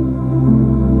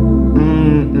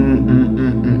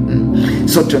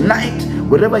 So tonight,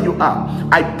 wherever you are,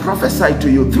 I prophesy to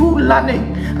you through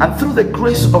learning and through the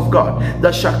grace of God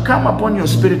that shall come upon your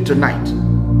spirit tonight.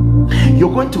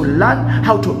 You're going to learn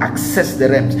how to access the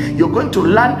realms. You're going to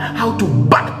learn how to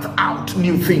birth out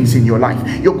new things in your life.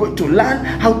 You're going to learn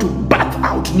how to birth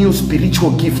out new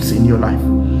spiritual gifts in your life.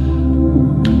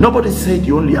 Nobody said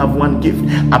you only have one gift.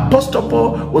 Apostle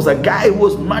Paul was a guy who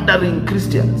was murdering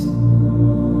Christians.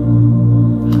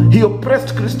 He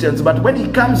oppressed Christians, but when he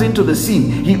comes into the scene,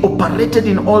 he operated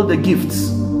in all the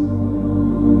gifts.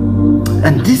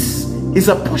 And this is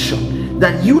a portion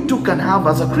that you too can have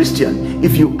as a Christian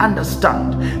if you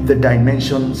understand the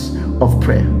dimensions of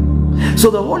prayer. So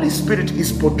the Holy Spirit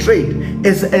is portrayed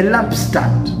as a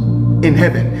lampstand in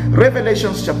heaven.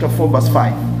 Revelations chapter 4 verse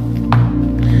 5.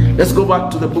 Let's go back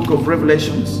to the book of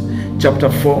Revelations chapter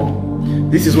 4.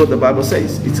 This is what the Bible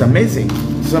says. It's amazing.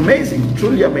 It's amazing.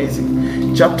 Truly amazing.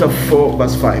 Chapter 4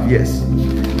 verse 5. Yes.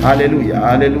 Hallelujah.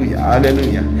 Hallelujah.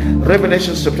 Hallelujah.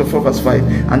 Revelation chapter 4 verse 5.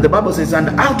 And the Bible says, and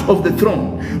out of the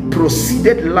throne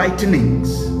proceeded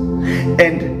lightnings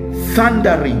and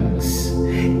thunderings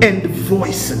and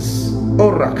voices.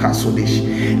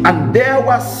 And there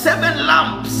were 7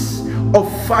 lamps of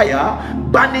fire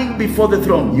burning before the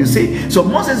throne. You see, so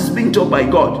Moses is being told by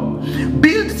God,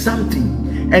 build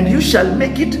something and you shall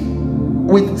make it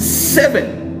with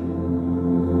 7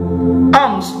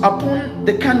 arms upon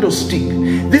the candlestick.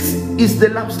 This is the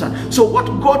lampstand. So what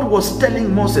God was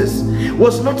telling Moses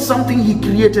was not something he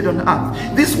created on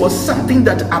earth. This was something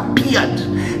that appeared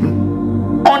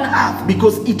on earth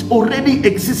because it already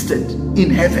existed in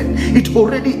heaven. It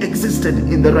already existed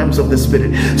in the realms of the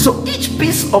Spirit. So each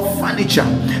piece of furniture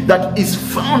that is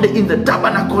found in the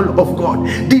tabernacle of God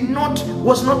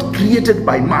was not created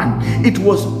by man. It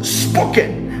was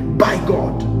spoken by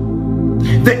God.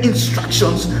 The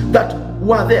instructions that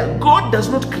were there. God does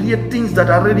not create things that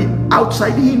are already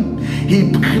outside him.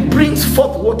 He brings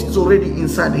forth what is already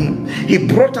inside him. He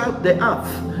brought out the earth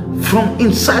from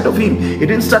inside of him. He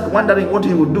didn't start wondering what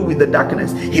he would do with the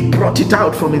darkness. He brought it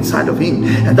out from inside of him.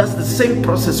 And that's the same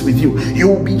process with you. You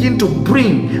will begin to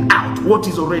bring out what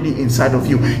is already inside of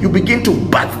you. You begin to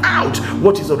birth out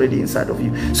what is already inside of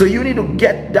you. So you need to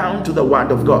get down to the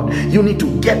Word of God. You need to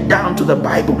get down to the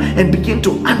Bible and begin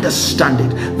to understand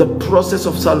it. The process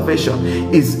of salvation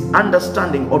is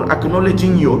understanding or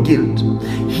acknowledging your guilt,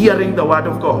 hearing the Word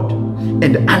of God,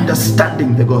 and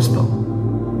understanding the gospel.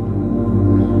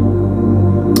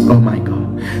 Oh my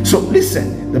God. So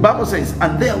listen, the Bible says,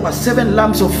 and there were 7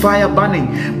 lamps of fire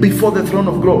burning before the throne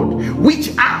of God,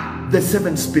 which are the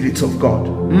 7 spirits of God.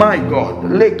 My God.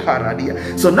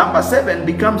 So number 7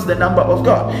 becomes the number of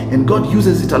God, and God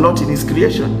uses it a lot in his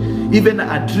creation. Even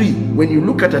a tree, when you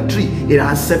look at a tree, it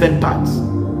has 7 parts.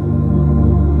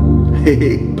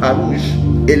 Parush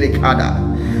Elekada.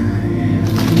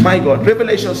 My God.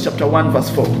 Revelation chapter 1 verse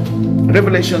 4.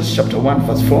 Revelation chapter 1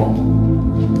 verse 4.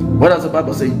 What does the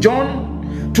Bible say? John,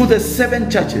 to the 7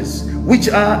 churches which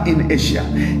are in Asia,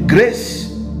 grace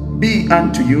be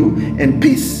unto you, and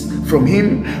peace from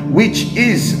him which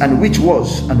is, and which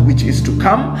was, and which is to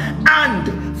come,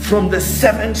 and from the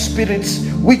 7 spirits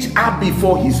which are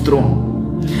before his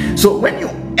throne. So when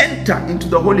you enter into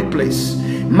the holy place,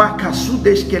 when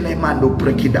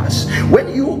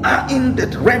you are in the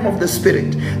realm of the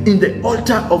spirit, in the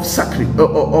altar of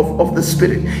of the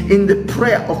spirit, in the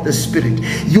prayer of the spirit,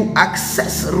 you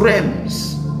access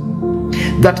realms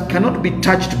that cannot be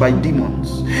touched by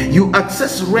demons. You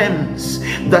access realms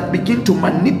that begin to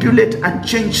manipulate and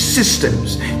change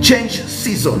systems, change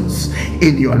seasons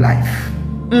in your life.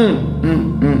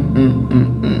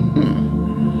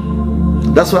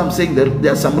 That's why I'm saying that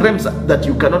there are some realms that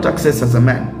you cannot access as a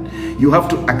man. You have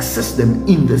to access them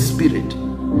in the spirit.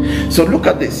 So look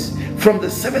at this. From the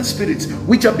 7 spirits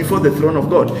which are before the throne of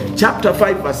God. Chapter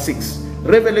 5 verse 6.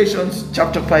 Revelations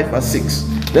chapter 5 verse 6.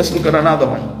 Let's look at another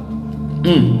one.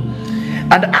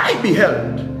 And I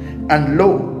beheld, and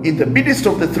lo, in the midst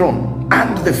of the throne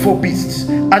and the 4 beasts,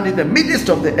 and in the midst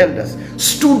of the elders,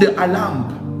 stood a lamb,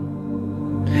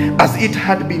 as it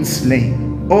had been slain.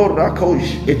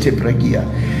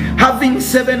 Having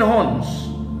 7 horns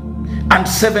and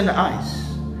 7 eyes,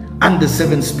 and the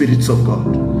 7 spirits of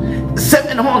God.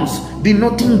 7 horns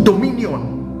denoting dominion,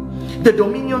 the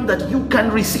dominion that you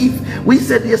can receive. We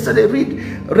said yesterday, read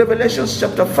Revelation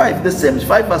chapter 5, the same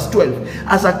 5 verse 12.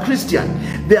 As a Christian,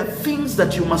 there are things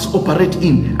that you must operate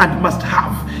in and must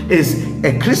have. As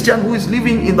a Christian who is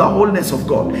living in the wholeness of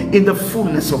God, in the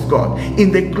fullness of God,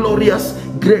 in the glorious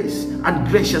grace and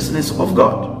graciousness of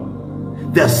God.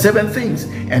 There are 7 things,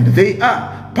 and they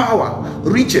are power,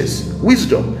 riches,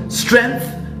 wisdom, strength,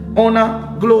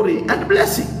 honor, glory, and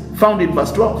blessing, found in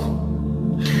verse 12.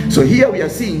 So here we are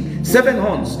seeing 7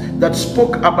 horns that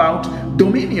spoke about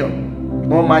dominion.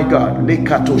 Oh my God,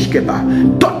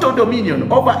 total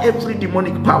dominion over every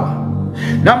demonic power.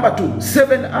 Number 2,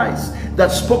 7 eyes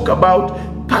that spoke about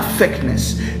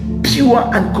perfectness, pure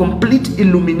and complete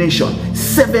illumination.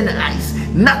 7 eyes.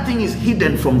 Nothing is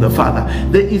hidden from the Father.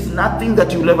 There is nothing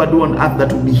that you'll ever do on earth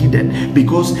that will be hidden,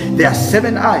 because there are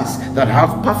 7 eyes that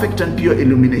have perfect and pure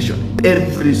illumination.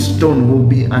 Every stone will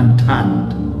be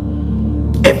unturned.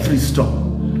 Every stone.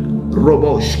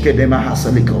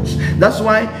 That's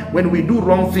why when we do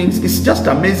wrong things, it's just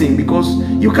amazing, because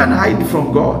you can't hide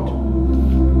from God.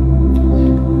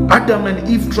 Adam and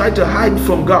Eve tried to hide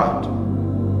from God.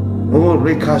 Oh,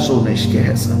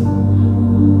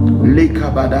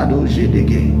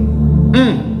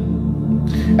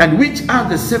 and which are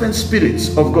the 7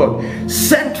 spirits of God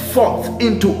sent forth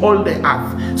into all the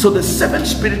earth. So the 7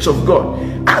 spirits of God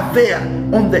are there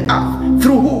on the earth.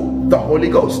 Through who? The Holy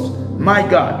Ghost. My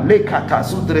God.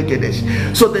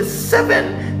 So the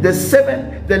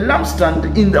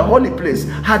lampstand in the holy place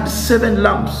had 7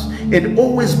 lamps, and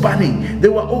always burning. They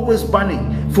were always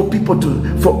burning for people to,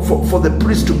 for the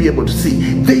priest to be able to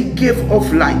see. They gave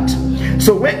off light.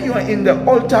 So when you are in the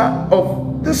altar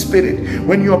of the spirit,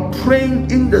 when you are praying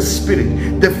in the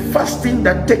spirit, the first thing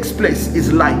that takes place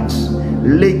is light.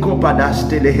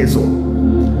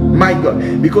 My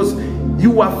God, because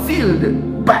you are filled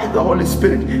by the Holy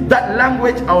Spirit. That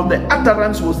language or the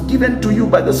utterance was given to you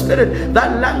by the Spirit.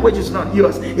 That language is not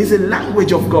yours. It's a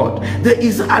language of God. There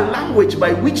is a language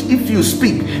by which if you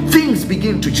speak, things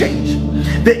begin to change.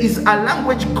 There is a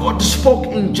language God spoke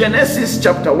in Genesis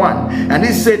chapter 1, and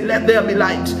he said, let there be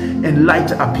light, and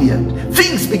light appeared.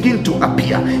 Things begin to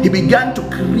appear. He began to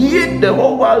create the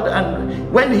whole world,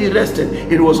 and when he rested,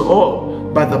 it was all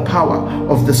by the power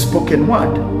of the spoken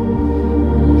word.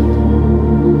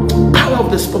 Of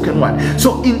the spoken word.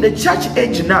 So in the church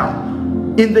age now,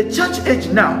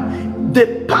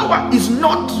 the power is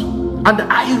not, and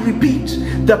I repeat,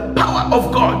 the power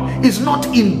of God is not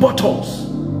in bottles.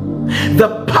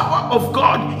 The power of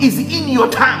God is in your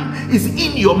tongue, is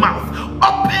in your mouth.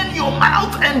 Open your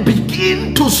mouth and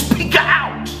begin to speak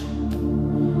out.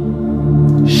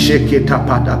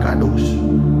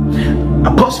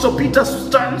 Apostle Peter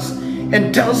stands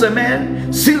and tells a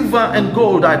man, silver and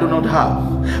gold I do not have,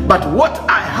 but what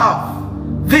I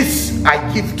have, this I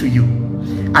give to you.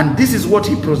 And this is what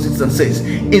he proceeds and says,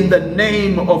 in the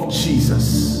name of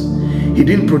Jesus. He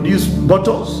didn't produce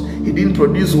bottles, he didn't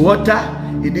produce water,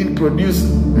 he didn't produce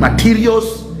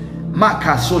materials. My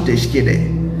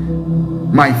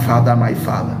Father, my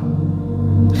Father.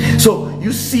 So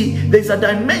you see, there's a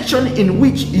dimension in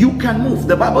which you can move.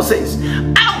 The Bible says,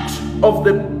 out of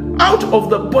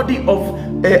the body of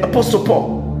Apostle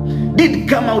Paul did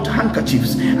come out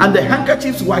handkerchiefs, and the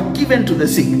handkerchiefs were given to the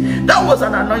sick. That was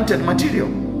an anointed material.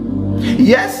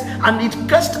 Yes, and it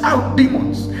cast out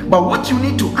demons. But what you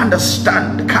need to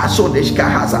understand,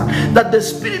 that the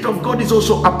Spirit of God is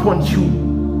also upon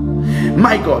you.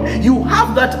 My God, you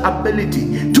have that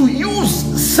ability to use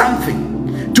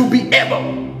something to be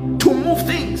able to move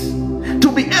things,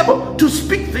 to be able to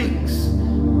speak things.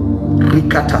 And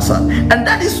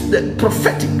that is the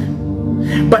prophetic.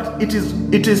 But it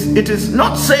is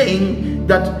not saying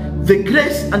that the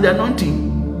grace and the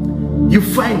anointing you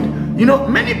find,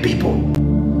 many people,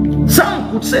 some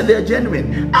could say they are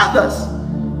genuine, others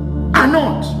are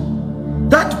not.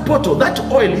 That bottle, that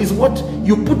oil is what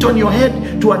you put on your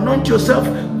head to anoint yourself,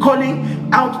 calling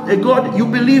out a God. You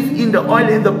believe in the oil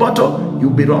in the bottle,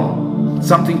 you'll be wrong.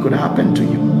 Something could happen to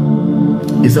you.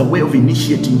 It's a way of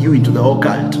initiating you into the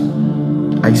occult.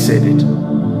 I said it.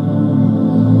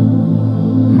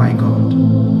 My God.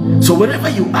 So wherever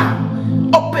you are,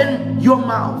 open your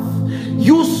mouth,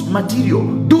 use material,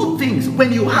 do things.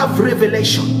 When you have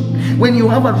revelation, when you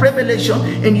have a revelation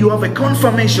and you have a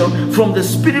confirmation from the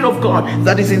Spirit of God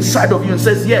that is inside of you and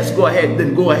says, yes, go ahead,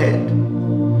 then go ahead.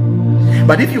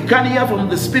 But if you can't hear from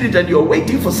the Spirit and you're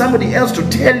waiting for somebody else to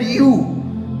tell you,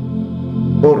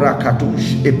 so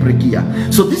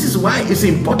this is why it's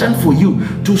important for you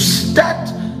to start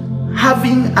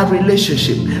having a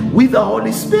relationship with the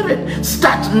Holy Spirit.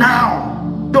 Start now.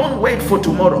 Don't wait for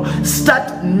tomorrow.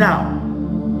 Start now.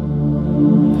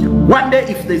 One day,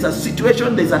 if there's a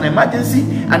situation, there's an emergency,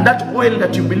 and that oil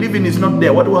that you believe in is not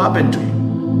there, what will happen to you?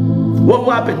 What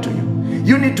will happen to you?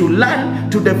 You need to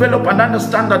learn to develop and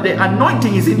understand that the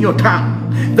anointing is in your tongue.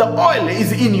 The oil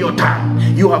is in your tongue.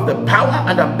 You have the power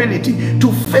and ability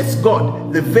to face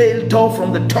God. The veil tore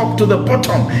from the top to the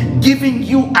bottom, giving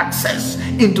you access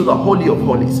into the Holy of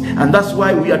Holies. And that's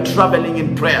why we are traveling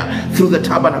in prayer through the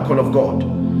tabernacle of God.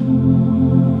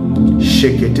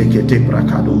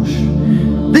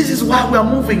 This is why we are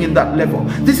moving in that level.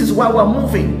 This is why we are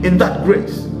moving in that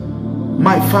grace.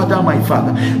 My Father,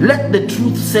 let the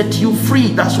truth set you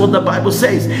free. That's what the Bible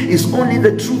says. It's only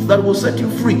the truth that will set you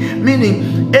free.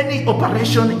 Meaning, any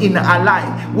operation in a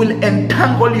lie will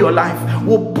entangle your life,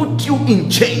 will put you in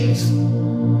chains.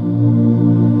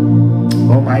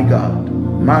 Oh my God.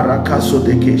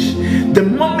 The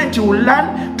moment you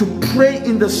learn to pray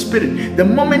in the Spirit, the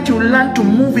moment you learn to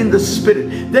move in the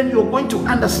Spirit, then you're going to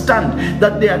understand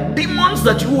that there are demons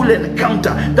that you will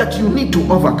encounter that you need to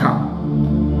overcome.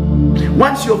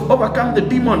 Once you have overcome the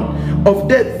demon of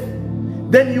death,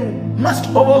 then you must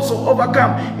also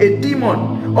overcome a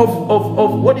demon of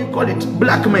what do you call it?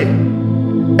 Blackmail.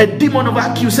 A demon of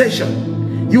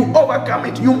accusation. You overcome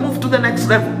it. You move to the next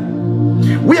level.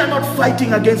 We are not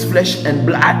fighting against flesh and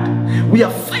blood. We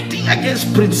are fighting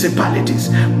against principalities,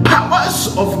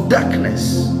 powers of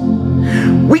darkness,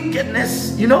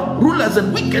 wickedness, rulers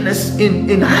and wickedness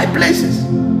in high places.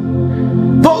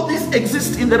 All this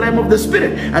exists in the realm of the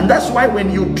Spirit. And that's why when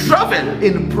you travel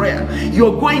in prayer,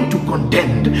 you're going to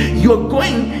contend. You're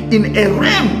going in a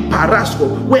realm,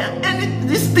 parasco, where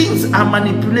these things are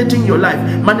manipulating your life,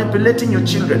 manipulating your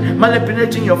children,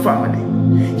 manipulating your family.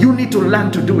 You need to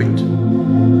learn to do it.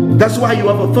 That's why you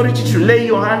have authority to lay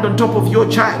your hand on top of your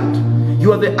child.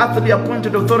 You are the earthly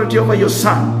appointed authority over your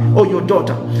son or your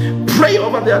daughter. Pray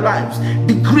over their lives.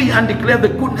 Decree and declare the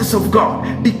goodness of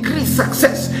God. Decree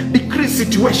success. Decree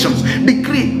situations.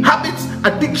 Decree habits,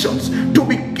 addictions to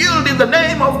be killed in the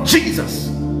name of Jesus.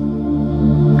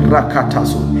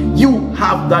 Rakatazo. You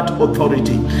have that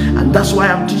authority. And that's why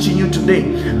I'm teaching you today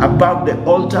about the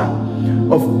altar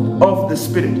of the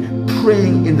Spirit,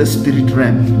 praying in the spirit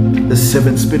realm, the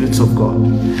seven spirits of God.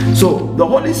 So the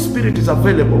Holy Spirit is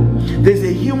available. There's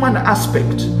a human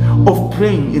aspect of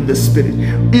praying in the Spirit.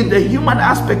 In the human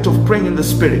aspect of praying in the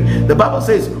Spirit, the Bible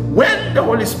says when the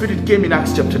Holy Spirit came in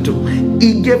Acts chapter 2,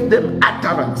 he gave them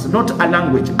utterance, not a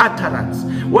language, utterance.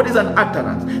 What is an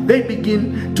utterance? They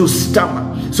begin to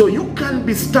stammer. So you can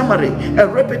be stammering, a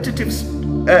repetitive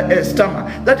stammer.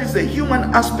 That is the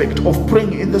human aspect of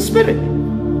praying in the Spirit.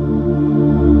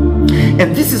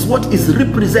 And this is what is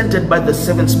represented by the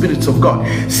seven spirits of God.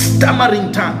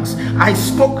 Stammering tongues.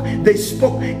 They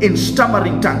spoke in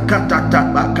stammering tongue.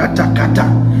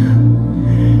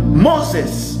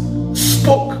 Moses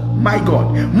spoke my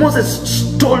God,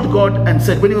 Moses told God and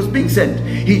said, when he was being sent,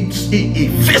 he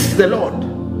faced the Lord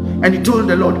and he told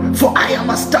the Lord, for I am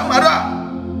a stammerer.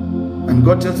 And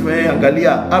God tells him, hey,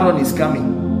 Angalia, Aaron is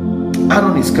coming.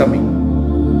 Aaron is coming.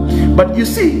 But you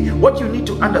see, what you need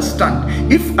to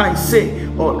understand, if I say,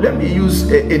 or let me use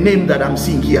a name that I'm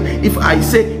seeing here, if I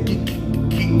say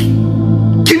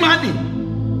Kimani,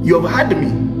 you have had me.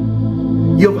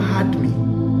 You have had me.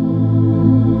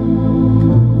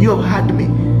 You have had me.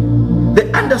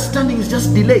 The understanding is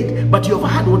just delayed, but you have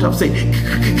heard what I've said.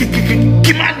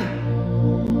 Kimani,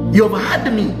 you have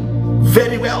heard me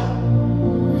very well.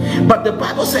 But the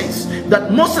Bible says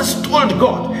that Moses told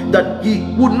God that he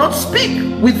would not speak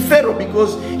with Pharaoh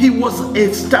because he was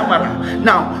a stammerer.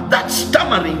 Now, that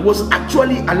stammering was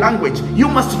actually a language. You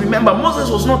must remember, Moses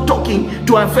was not talking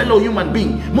to a fellow human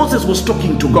being. Moses was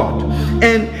talking to God.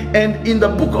 And in the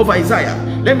book of Isaiah,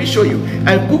 let me show you,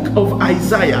 a book of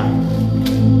Isaiah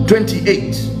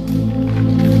 28.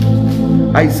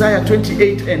 Isaiah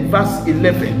 28 and verse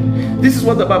 11. This is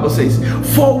what the Bible says.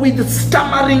 For with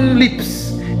stammering lips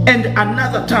and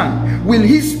another tongue will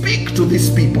he speak to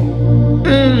these people.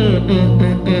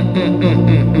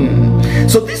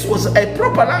 So this was a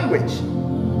proper language,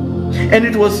 and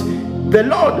it was the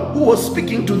Lord who was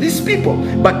speaking to these people.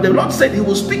 But the Lord said he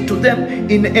will speak to them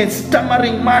in a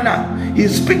stammering manner. He will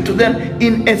speak to them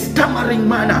in a stammering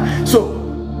manner. So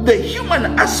the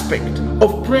human aspect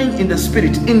of praying in the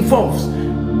Spirit involves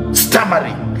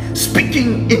stammering,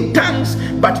 speaking in tongues,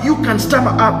 but you can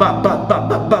stammer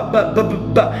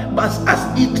as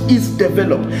it is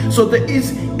developed. So there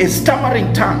is a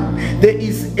stammering tongue, there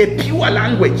is a pure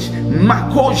language.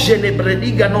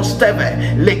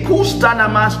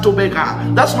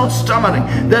 That's not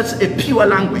stammering, that's a pure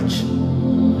language.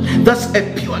 That's a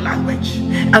pure language.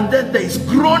 And then there is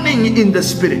groaning in the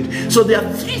Spirit. So there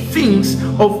are three things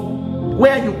of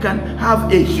where you can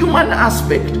have a human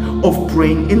aspect of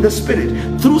praying in the Spirit: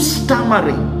 through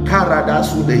stammering,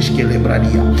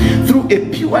 through a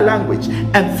pure language,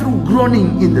 and through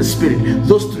groaning in the Spirit.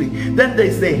 Those three. Then there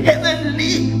is the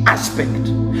heavenly aspect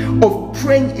of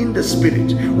praying in the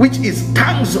Spirit, which is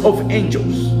tongues of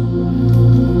angels.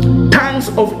 Tongues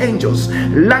of angels,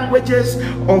 languages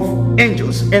of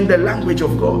angels, and the language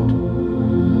of God.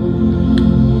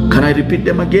 Can I repeat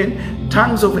them again?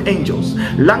 Tongues of angels,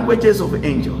 languages of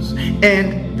angels,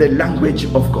 and the language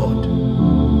of God.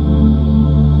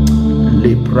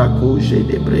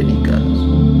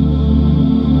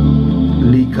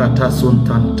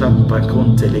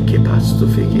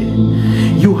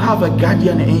 You have a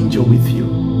guardian angel with you.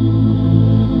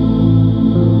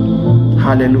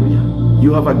 Hallelujah.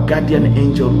 You have a guardian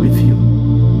angel with you.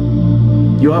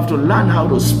 You have to learn how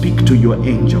to speak to your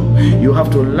angel. You have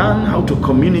to learn how to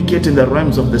communicate in the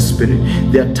realms of the Spirit.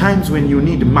 There are times when you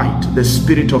need might, the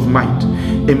spirit of might.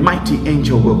 A mighty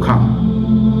angel will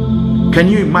come. Can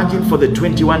you imagine, for the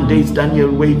 21 days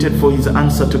Daniel waited for his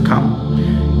answer to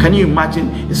come? Can you imagine?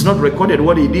 It's not recorded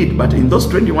what he did, but in those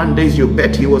 21 days, you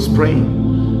bet he was praying.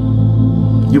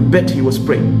 You bet he was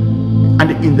praying.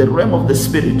 And in the realm of the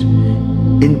Spirit,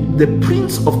 in the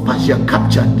prince of Persia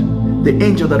captured the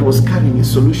angel that was carrying a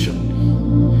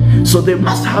solution. So there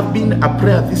must have been a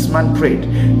prayer this man prayed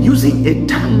using a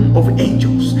tongue of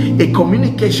angels, a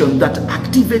communication that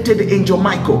activated Angel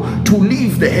Michael to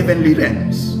leave the heavenly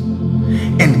realms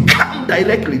and come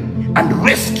directly and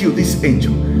rescue this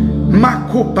angel. Now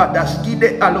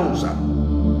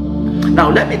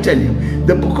let me tell you,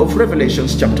 the book of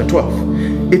Revelations chapter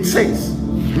 12, it says,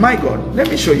 my God, let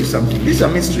me show you something. This is a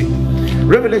mystery.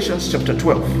 Revelations chapter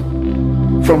 12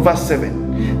 from verse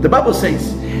 7, the Bible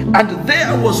says, and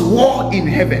there was war in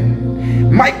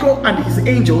heaven. Michael and his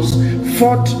angels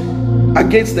fought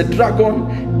against the dragon,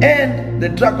 and the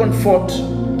dragon fought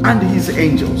and his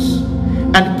angels,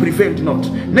 and prevailed not.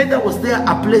 Neither was there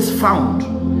a place found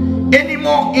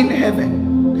anymore in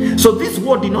heaven. So this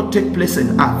war did not take place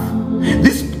on earth.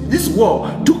 This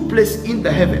war took place in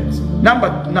the heavens.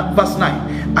 Verse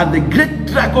 9, and the great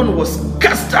dragon was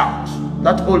cast out,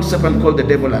 that old serpent called the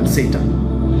devil and Satan,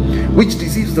 which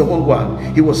deceives the whole world.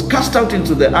 He was cast out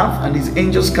into the earth, and his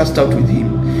angels cast out with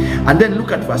him. And then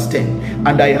look at verse 10.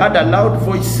 And I heard a loud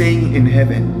voice saying in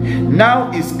heaven, now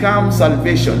is come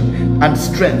salvation and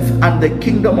strength and the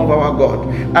kingdom of our God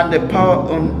and the power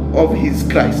of his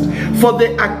Christ. For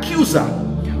the accuser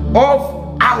of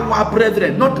our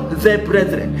brethren, not their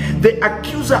brethren, the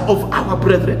accuser of our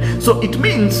brethren. So it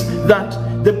means that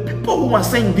the people who were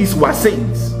saying this were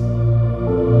saints.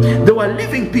 They were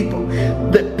living people.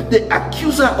 The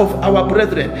accuser of our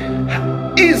brethren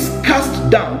is cast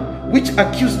down, which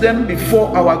accused them before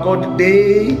our God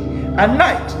day and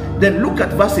night. Then look at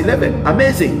verse 11.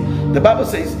 Amazing. The Bible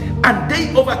says, and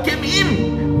they overcame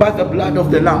him by the blood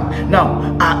of the Lamb.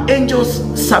 Now, are angels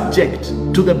subject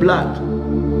to the blood?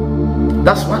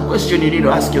 That's one question you need to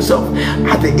ask yourself.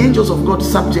 Are the angels of God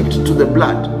subject to the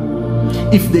blood?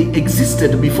 If they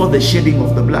existed before the shedding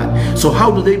of the blood, so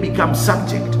how do they become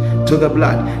subject to the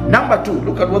blood? Number 2,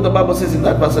 look at what the Bible says in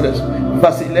that verse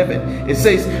 11. It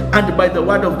says, and by the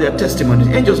word of their testimonies.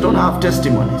 Angels don't have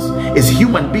testimonies. It's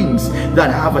human beings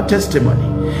that have a testimony.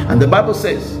 And the Bible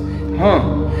says,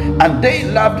 and they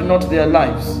loved not their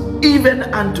lives, even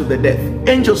unto the death.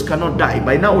 Angels cannot die.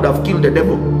 By now would have killed the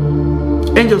devil.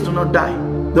 Angels do not die.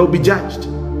 They will be judged.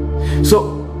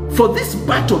 So for this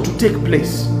battle to take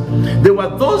place, there were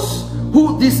those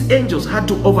who these angels had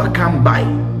to overcome by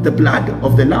the blood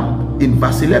of the Lamb in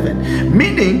verse 11.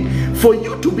 Meaning, for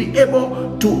you to be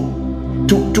able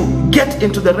to get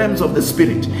into the realms of the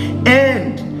Spirit,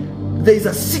 and there is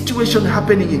a situation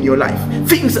happening in your life,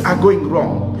 things are going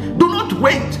wrong, do not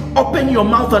wait. Open your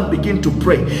mouth and begin to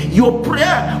pray. Your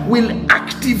prayer will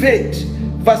activate.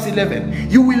 Verse 11,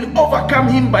 you will overcome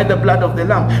him by the blood of the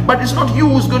Lamb. But it's not you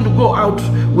who's going to go out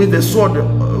with the sword,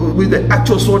 with the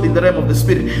actual sword in the realm of the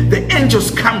Spirit. The angels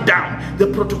come down. The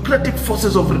protocratic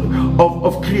forces of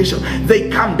creation, they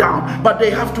come down. But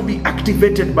they have to be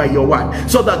activated by your word,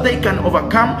 so that they can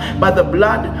overcome by the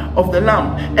blood of the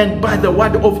Lamb and by the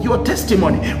word of your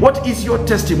testimony. What is your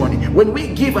testimony? When we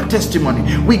give a testimony,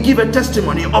 we give a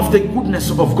testimony of the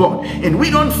goodness of God. And we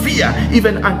don't fear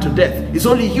even unto death. It's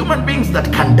only human beings that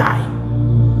can die.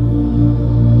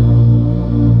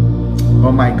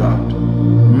 Oh my God.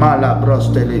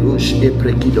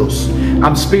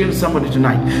 I'm speaking to somebody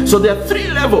tonight. So there are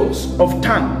 3 levels of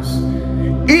tongues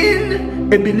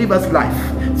in a believer's life.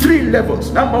 3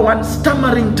 levels. Number 1,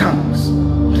 stammering tongues.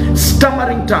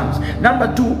 Stammering tongues. Number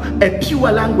 2, a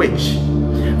pure language.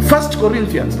 1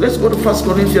 Corinthians. Let's go to 1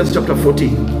 Corinthians chapter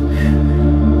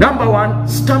 14. Number 1,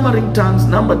 stammering tongues.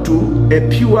 Number 2, a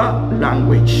pure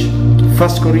language.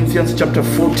 1 Corinthians chapter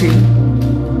 14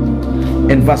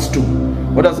 and verse 2.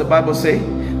 What does the Bible say?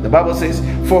 The Bible says,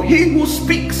 for he who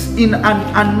speaks in an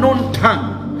unknown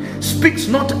tongue speaks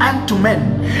not unto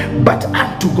men, but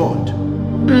unto God.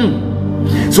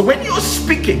 So when you're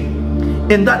speaking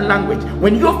in that language,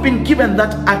 when you've been given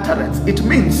that utterance, it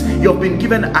means you've been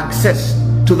given access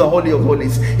to the Holy of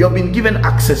Holies. You've been given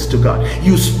access to God.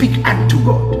 You speak unto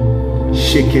God.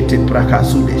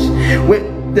 Well,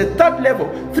 the third level,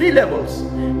 3 levels.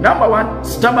 Number 1,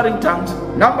 stammering tongues.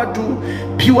 Number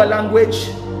 2, pure language.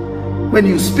 When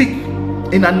you speak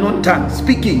in unknown tongue,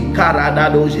 speaking.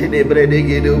 Number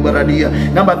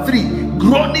 3,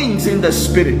 groanings in the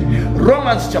Spirit.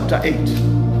 Romans chapter 8.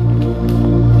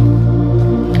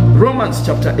 Romans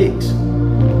chapter 8.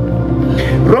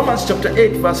 Romans chapter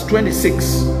 8 verse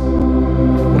 26.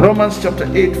 Romans chapter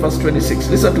 8 verse 26.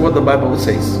 Listen to what the Bible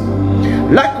says.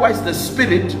 Likewise the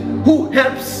Spirit who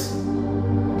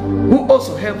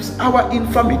also helps our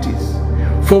infirmities.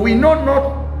 For we know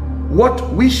not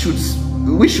what we should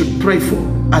pray for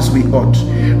as we ought,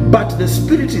 but the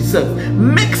Spirit itself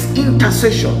makes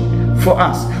intercession for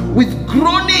us with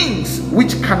groanings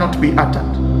which cannot be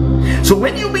uttered. So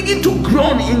when you begin to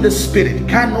groan in the Spirit,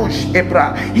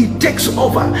 he takes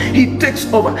over. He takes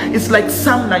over. It's like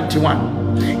Psalm 91.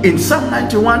 In Psalm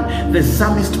 91, the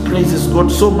psalmist praises God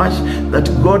so much that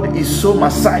God is so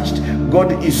massaged,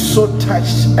 God is so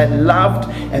touched and loved,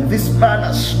 and this man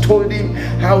has told him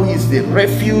how he's the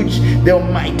refuge, the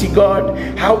Almighty God,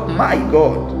 how my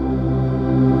God.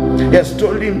 He has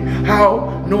told him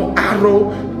how no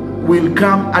arrow will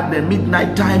come at the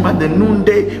midnight time, at the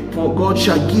noonday, for God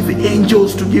shall give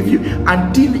angels to give you,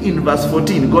 until in verse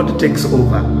 14 God takes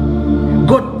over.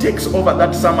 God takes over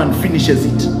that psalm and finishes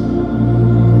it.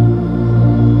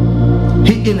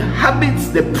 He inhabits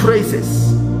the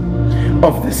praises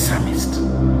of the psalmist.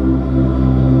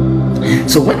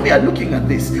 So when we are looking at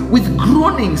this with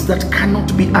groanings that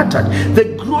cannot be uttered,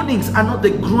 the groanings are not the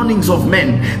groanings of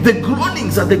men, the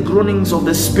groanings are the groanings of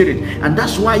the Spirit. And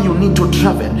that's why you need to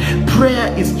travel.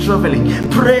 Prayer is traveling,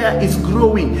 prayer is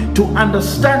growing. To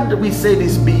understand, we say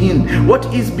this being. What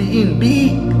is being?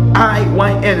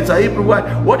 B-I-Y-N. It's a Hebrew word.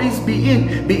 What is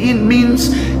being? Being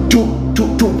means to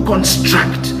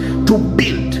construct, to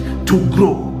build, to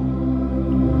grow.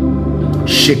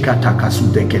 So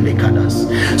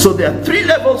there are 3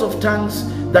 levels of tongues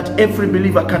that every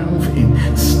believer can move in.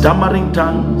 Stammering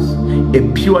tongues, a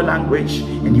pure language,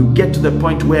 and you get to the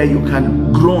point where you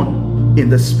can groan in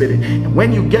the spirit. And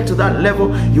when you get to that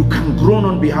level, you can groan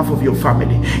on behalf of your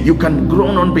family. You can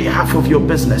groan on behalf of your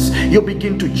business. You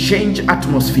begin to change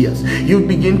atmospheres. You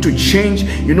begin to change,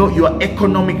 your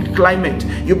economic climate.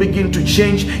 You begin to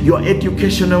change your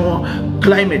educational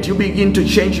climate. You begin to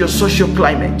change your social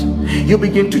climate. You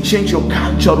begin to change your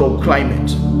cultural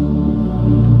climate.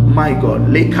 My God,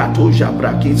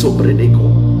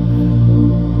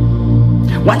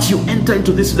 once you enter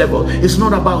into this level, it's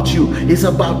not about you, it's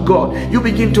about God. You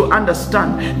begin to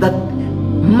understand that,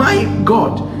 my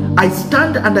God, I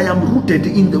stand and I am rooted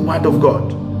in the word of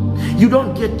God. You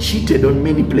don't get cheated on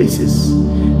many places.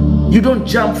 You don't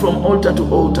jump from altar to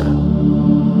altar,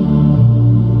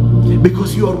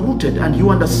 because you are rooted and you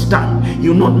understand.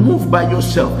 You're not moved by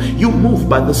yourself, you move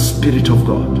by the Spirit of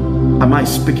God. Am I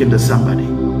speaking to somebody?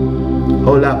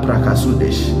 Ola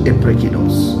prakasudesh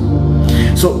eprekidos.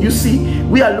 So you see,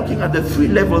 we are looking at the three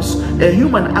levels, a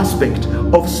human aspect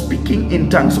of speaking in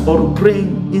tongues or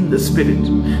praying in the spirit,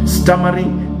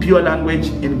 stammering, pure language,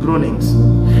 and groanings.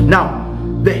 Now,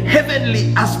 the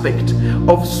heavenly aspect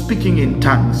of speaking in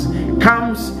tongues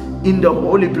comes in the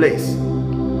holy place.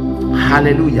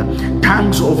 Hallelujah.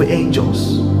 Tongues of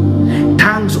angels.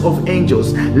 Tongues of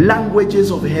angels.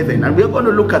 Languages of heaven. And we're going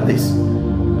to look at this.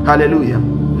 Hallelujah.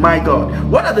 My God.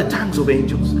 What are the tongues of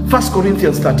angels? 1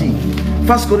 Corinthians 13.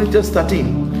 1 Corinthians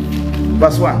 13.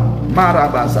 Verse 1.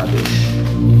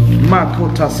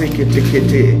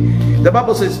 The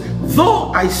Bible says,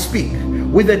 though I speak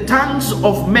with the tongues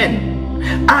of men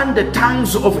and the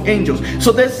tongues of angels.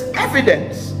 So there's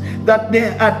evidence that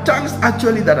there are tongues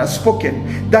actually that are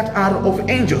spoken that are of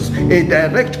angels, a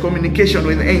direct communication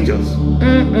with angels.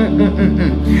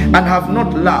 And have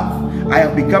not love, I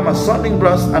have become a sounding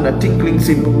brass and a tinkling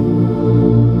cymbal.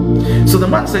 So the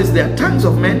man says there are tongues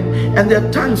of men and there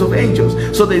are tongues of angels.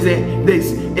 So there's a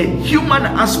human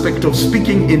aspect of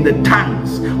speaking in the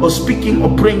tongues, or speaking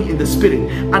or praying in the spirit,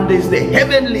 and there's the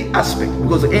heavenly aspect,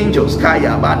 because angels,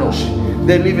 kaya banosh,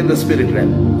 they live in the spirit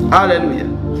realm. Hallelujah.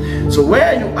 So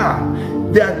where you are,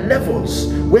 there are levels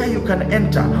where you can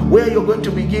enter, where you're going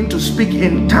to begin to speak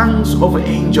in tongues of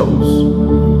angels.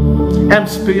 I'm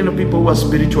speaking of people who are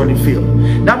spiritually filled.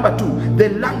 Number two, the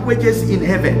languages in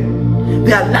heaven.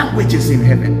 There are languages in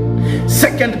heaven.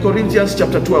 2 Corinthians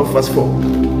chapter 12 verse 4.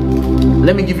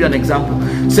 Let me give you an example.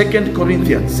 2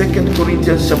 Corinthians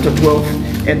chapter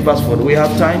 12 and verse 4. Do we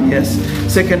have time? Yes.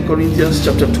 2 Corinthians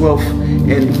chapter 12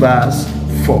 and verse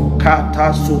 4.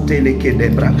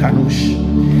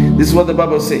 This is what the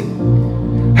Bible says.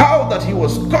 How that he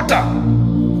was caught up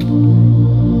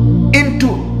into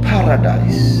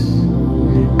paradise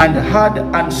and had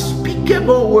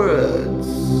unspeakable words,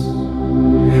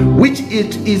 which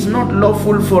it is not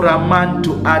lawful for a man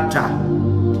to utter.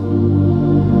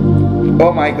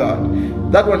 Oh my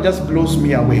God, that one just blows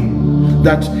me away,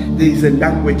 that there is a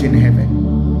language in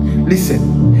heaven.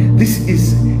 Listen, this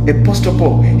is Apostle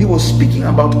Paul. He was speaking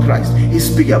about Christ. He's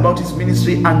speaking about his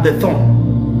ministry and the thorn.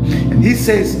 And he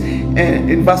says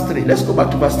in verse 3, let's go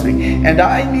back to verse 3. And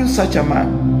I knew such a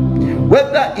man,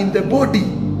 whether in the body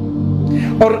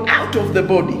or out of the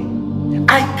body,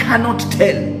 I cannot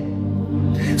tell.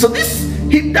 So this,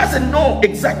 he doesn't know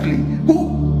exactly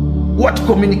what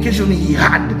communication he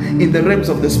had in the realms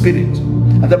of the spirit.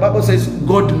 And the Bible says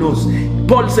God knows.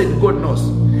 Paul said God knows.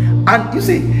 And you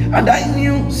see, and I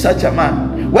knew such a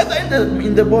man, whether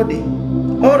in the body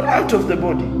or out of the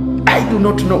body, I do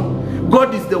not know.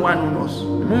 God is the one who knows.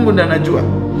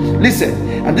 Listen,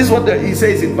 and this is what he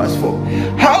says in verse 4.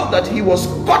 How that he was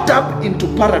caught up into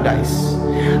paradise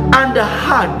and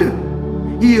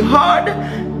he heard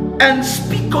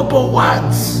unspeakable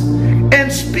words,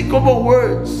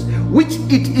 which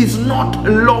it is not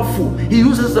lawful. He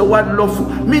uses the word lawful,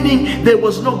 meaning there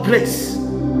was no grace.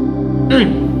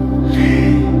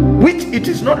 Which it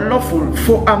is not lawful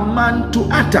for a man to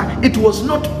utter. It was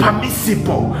not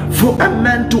permissible for a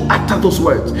man to utter those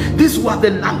words. These were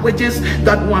the languages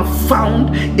that were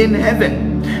found in heaven.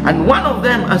 And one of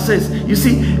them says, you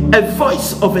see, a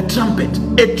voice of a trumpet.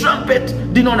 A trumpet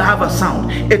did not have a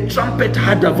sound. A trumpet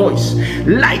had a voice.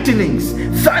 Lightnings,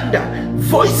 thunder,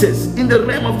 voices in the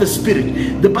realm of the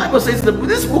spirit. The Bible says that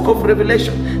this book of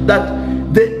Revelation, that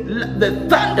the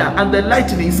thunder and the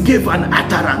lightnings gave an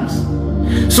utterance.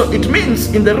 So it means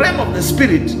in the realm of the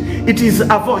spirit, it is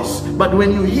a voice. But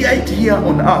when you hear it here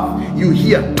on earth, you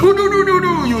hear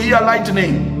do-do-do-do-do, you hear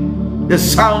lightning, the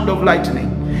sound of lightning.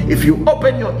 If you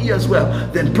open your ears well,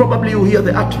 then probably you hear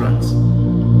the utterance.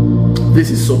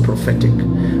 This is so prophetic.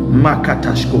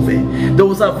 There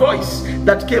was a voice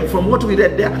that came from what we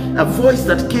read there, a voice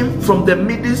that came from the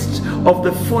midst of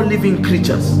the four living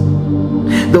creatures.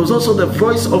 There was also the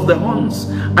voice of the horns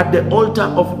at the altar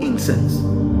of incense.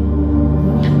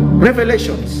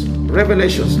 Revelations.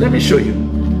 Let me show you.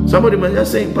 Somebody might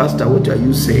just say, Pastor, what are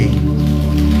you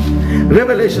saying?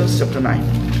 Revelations chapter 9.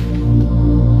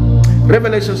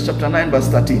 Revelations chapter 9 verse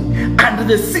 13. And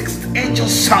the sixth angel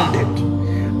sounded,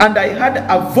 and I heard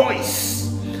a voice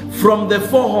from the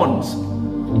four horns.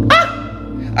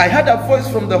 I heard a voice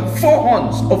from the four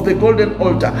horns of the golden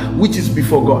altar which is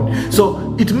before God.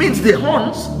 So it means the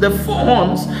horns, the four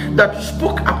horns that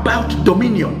spoke about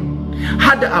dominion,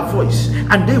 had a voice,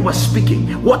 and they were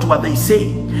speaking. What were they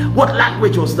saying? What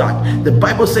language was that? The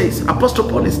Bible says, Apostle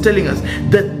Paul is telling us,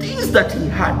 the things that he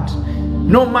had,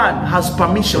 no man has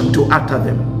permission to utter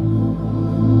them.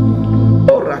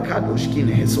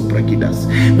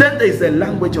 Then there is the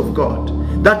language of God.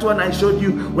 That one I showed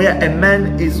you, where a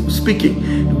man is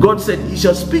speaking. God said he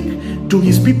shall speak to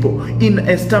his people in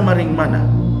a stammering manner.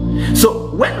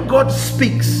 So when God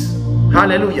speaks,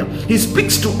 hallelujah, he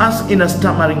speaks to us in a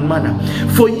stammering manner.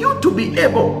 For you to be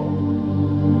able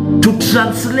to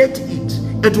translate it,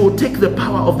 it will take the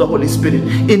power of the Holy Spirit.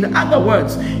 In other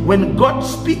words, when God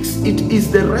speaks, it is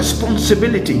the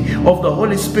responsibility of the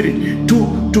Holy Spirit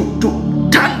to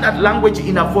turn that language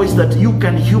in a voice that you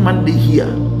can humanly hear.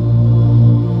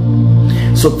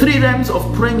 So 3 realms of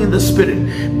praying in the Spirit: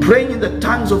 praying in the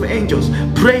tongues of angels,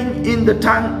 praying in the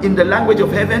tongue, in the language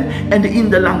of heaven, and in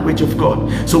the language of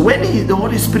God. So when the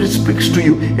Holy Spirit speaks to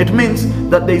you, it means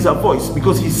that there is a voice,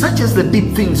 because he searches the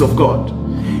deep things of God.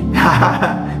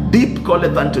 Deep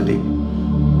calleth unto deep.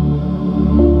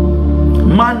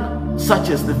 Man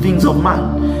searches the things of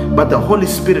man, but the Holy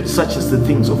Spirit searches the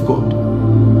things of God.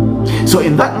 So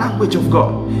in that language of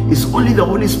God, it's only the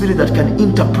Holy Spirit that can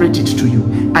interpret it to you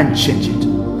and change it.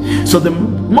 So the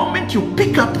moment you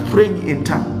pick up praying in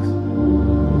tongues,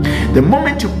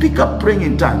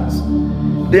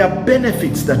 there are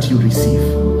benefits that you receive,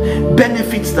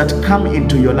 benefits that come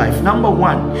into your life. Number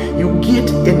 1, you get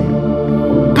a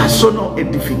personal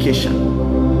edification,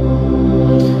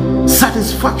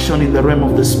 satisfaction in the realm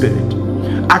of the Spirit,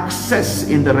 access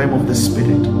in the realm of the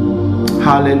Spirit.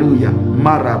 Hallelujah.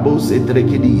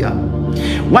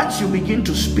 Once you begin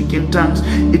to speak in tongues,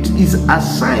 it is a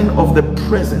sign of the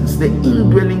presence, the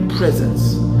indwelling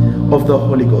presence of the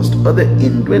Holy Ghost, or the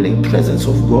indwelling presence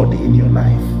of God in your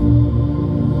life.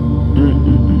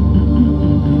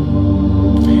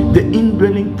 The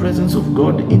indwelling presence of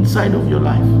God inside of your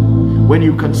life. When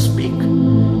you can speak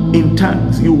in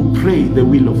tongues, you will pray the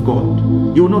will of God.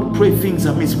 You will not pray things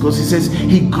amiss, because he says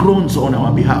he groans on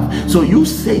our behalf. So you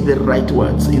say the right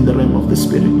words in the realm of the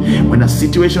Spirit. When a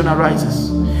situation arises,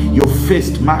 you're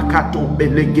faced,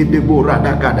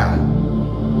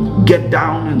 get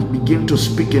down and begin to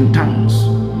speak in tongues.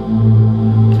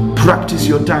 Practice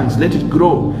your tongues. Let it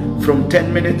grow from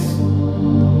 10 minutes.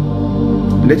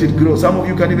 Let it grow. Some of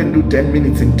you can even do 10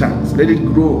 minutes in tongues. Let it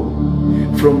grow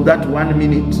from that 1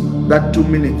 minute, that 2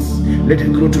 minutes. Let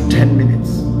it grow to 10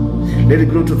 minutes. Let it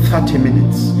grow to 30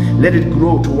 minutes. Let it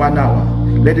grow to 1 hour.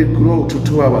 Let it grow to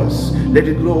 2 hours. Let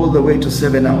it grow all the way to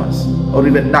 7 hours, or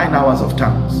even 9 hours of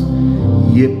tongues.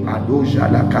 There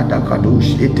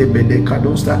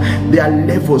are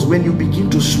levels. When you begin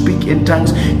to speak in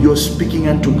tongues, you're speaking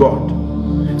unto God.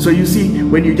 So you see,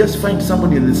 when you just find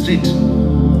somebody in the street,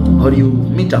 or you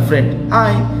meet a friend,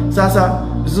 hi, sasa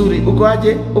zuri, uko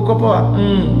aje, uko poa,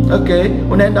 okay,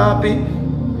 unaenda wapi?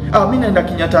 Mimi naenda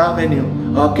Kenyatta Avenue.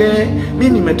 Okay, mimi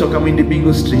nimetoka Mwindi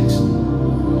Bingo Street,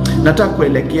 nataka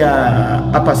kuelekea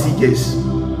hapa CJ's.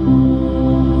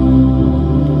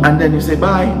 And then you say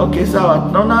bye. Okay, sawa,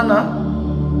 naonana.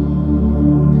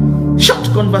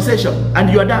 Short conversation and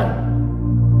you are done.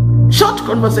 Short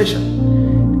conversation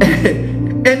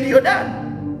and you're done.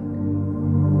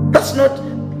 That's not,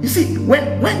 you see,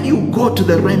 when you go to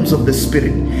the realms of the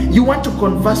Spirit, you want to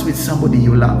converse with somebody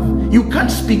you love. You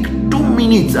can't speak 2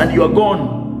 minutes and you are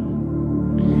gone.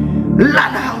 Learn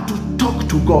how to talk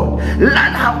to God.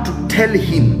 Learn how to tell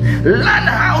him. Learn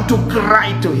how to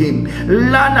cry to him.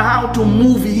 Learn how to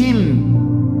move him.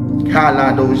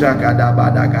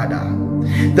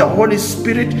 The Holy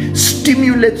Spirit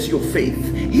stimulates your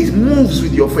faith. He moves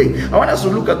with your faith. I want us to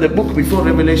look at the book before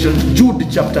Revelation, Jude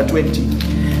chapter 20.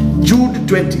 Jude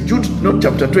 20. Jude, not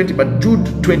chapter 20, but Jude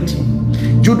 20.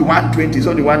 Jude 1:20 is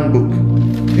only one book.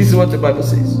 This is what the Bible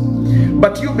says.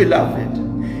 But you beloved,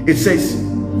 it says,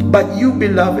 but you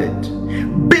beloved,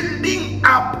 building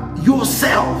up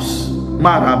yourselves,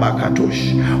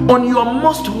 Marabakatosh, on your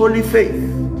most holy faith,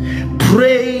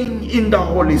 praying in the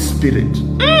Holy Spirit.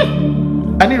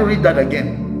 I need to read that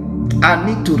again. I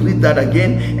need to read that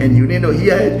again, and you need to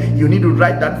hear it. You need to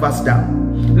write that verse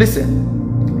down. Listen.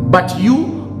 But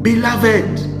you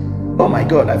beloved. Oh my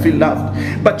God, I feel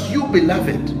loved. But you,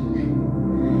 beloved,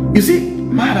 you see,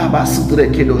 who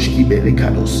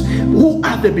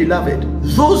are the beloved?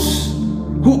 Those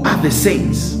who are the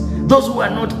saints, those who are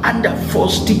not under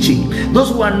false teaching, those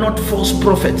who are not false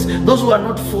prophets, those who are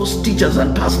not false teachers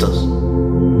and pastors.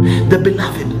 The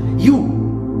beloved, you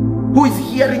who is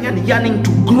hearing and yearning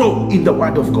to grow in the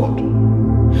word of God.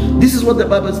 This is what the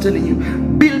Bible is telling you.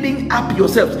 Building up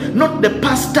yourselves, not the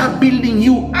pastor building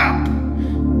you up.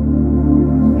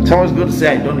 Someone's going to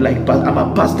say, I don't like pastor. I'm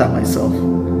a pastor myself.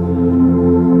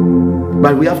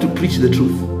 But we have to preach the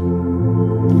truth.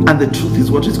 And the truth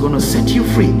is what is going to set you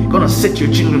free. Going to set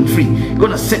your children free.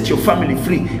 Going to set your family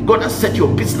free. Going to set your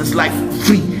business life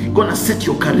free. Going to set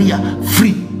your career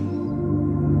free.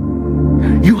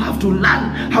 You have to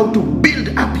learn how to build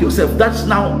up yourself. That's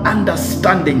now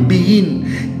understanding.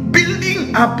 Begin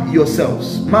building up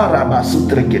yourselves.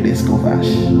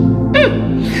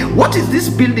 What is this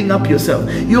building up yourself?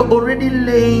 You're already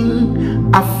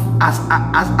laying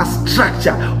a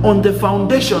structure on the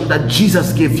foundation that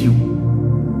Jesus gave you.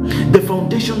 The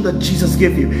foundation that Jesus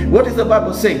gave you. What is the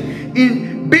Bible saying?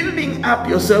 In building up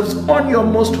yourselves on your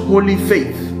most holy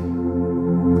faith.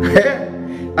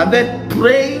 And then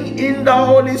praying in the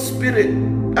Holy Spirit.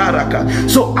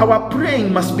 So our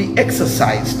praying must be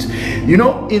exercised, you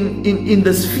know, in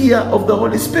the sphere of the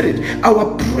Holy Spirit.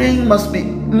 Our praying must be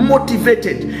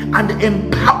motivated and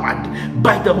empowered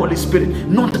by the Holy Spirit,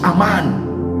 not a man.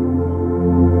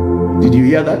 Did you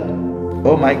hear that?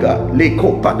 Oh my God.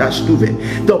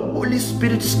 The Holy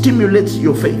Spirit stimulates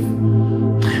your faith.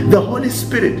 The Holy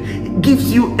Spirit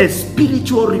gives you a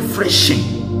spiritual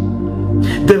refreshing.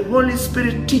 The Holy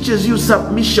Spirit teaches you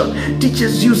submission,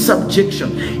 teaches you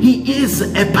subjection. He is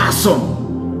a person,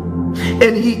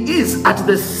 and He is at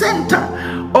the center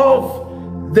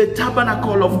of the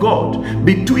tabernacle of God,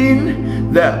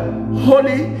 between the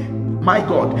holy, my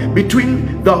God,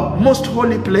 between the most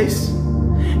holy place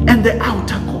and the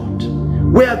outer court,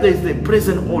 where there is the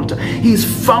present altar. He is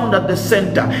found at the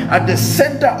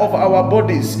center of our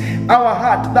bodies, our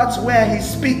heart. That's where He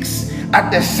speaks. At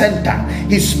the center,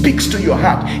 He speaks to your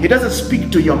heart. He doesn't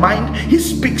speak to your mind, He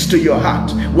speaks to your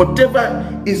heart.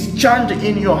 Whatever is churned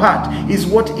in your heart is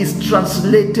what is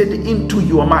translated into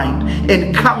your mind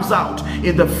and comes out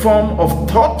in the form of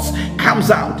thoughts, comes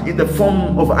out in the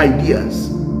form of ideas.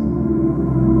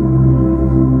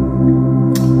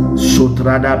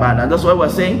 And that's why we're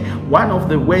saying one of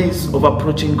the ways of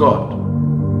approaching God,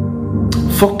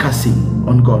 focusing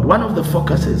on God. One of the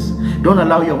focuses, don't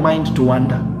allow your mind to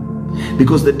wander.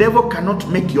 Because the devil cannot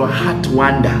make your heart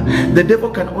wander. The devil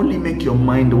can only make your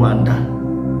mind wander.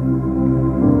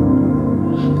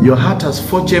 Your heart has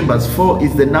 4 chambers. 4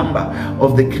 is the number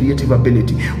of the creative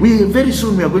ability. Very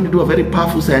soon we are going to do a very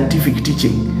powerful scientific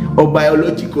teaching or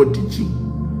biological teaching.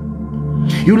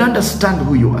 You'll understand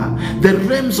who you are. The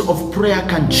realms of prayer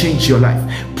can change your life.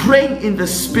 Praying in the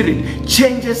Spirit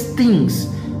changes things.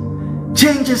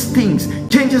 Changes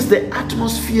the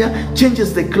atmosphere,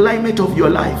 changes the climate of your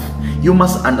life. You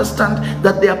must understand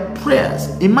that there are prayers.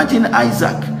 Imagine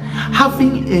Isaac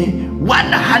having a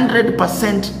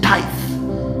 100%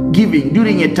 tithe giving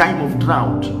during a time of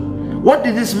drought. What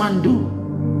did this man do?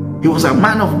 He was a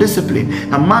man of discipline,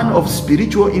 a man of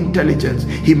spiritual intelligence.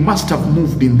 He must have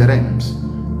moved in the realms,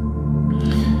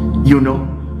 you know.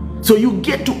 So you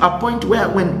get to a point where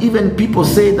when even people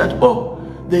say that, oh,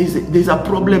 there's a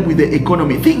problem with the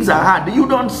economy, things are hard, you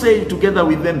don't say together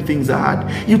with them things are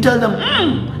hard. You tell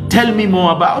them, tell me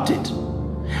more about it.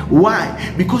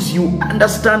 Why? Because you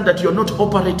understand that you're not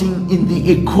operating in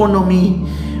the economy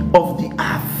of the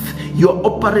earth. You're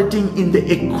operating in the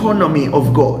economy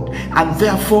of God, and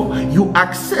therefore you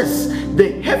access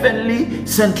the heavenly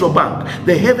central bank,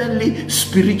 the heavenly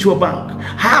spiritual bank.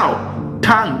 How?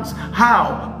 Tongues.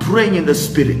 How? Praying in the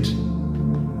Spirit.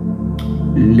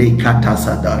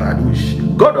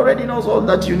 God already knows all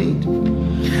that you need.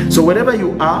 So wherever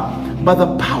you are, by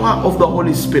the power of the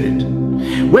Holy Spirit,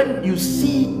 when you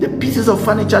see the pieces of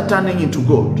furniture turning into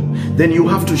gold, then you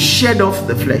have to shed off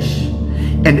the flesh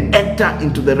and enter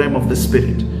into the realm of the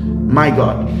Spirit. My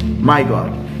God,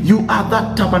 you are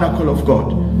that tabernacle of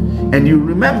God. And you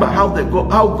remember how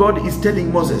God is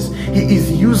telling Moses, He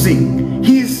is using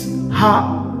he's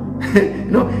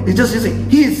just using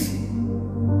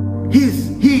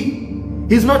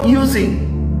he's not using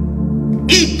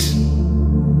it.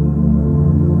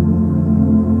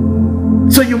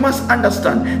 So you must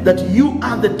understand that you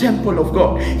are the temple of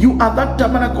God. You are that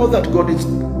tabernacle that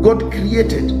God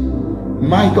created.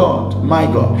 My God,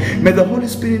 may the Holy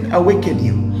Spirit awaken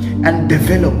you and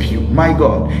develop you, my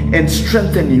God, and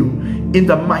strengthen you in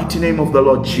the mighty name of the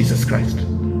Lord Jesus Christ.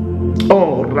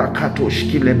 Oh,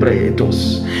 rakatosh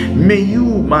kilebretos. May you,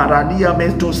 maradia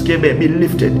metos kebe, be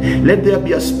lifted. Let there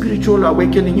be a spiritual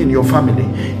awakening in your family.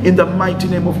 In the mighty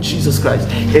name of Jesus Christ.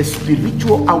 A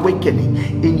spiritual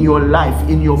awakening in your life,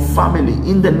 in your family.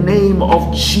 In the name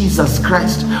of Jesus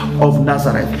Christ of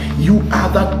Nazareth. You are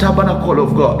the tabernacle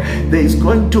of God. There is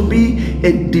going to be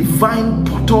a divine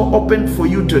portal opened for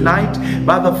you tonight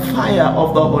by the fire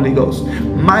of the Holy Ghost.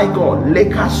 My God,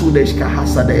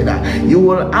 you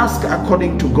will ask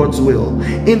according to God's will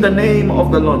in the name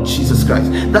of the Lord Jesus Christ.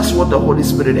 That's what the Holy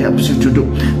Spirit helps you to do.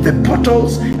 The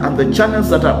portals and the channels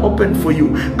that are open for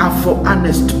you are for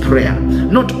earnest prayer.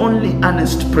 Not only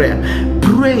earnest prayer,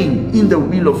 praying in the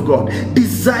will of God,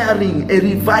 desiring a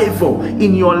revival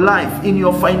in your life, in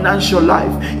your financial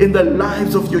life, in the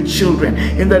lives of your children,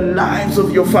 in the lives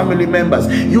of your family members.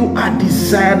 You are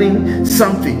desiring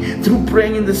something. Through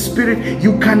praying in the Spirit,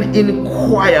 you can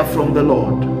inquire from the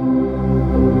Lord.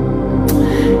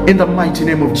 In the mighty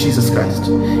name of Jesus Christ.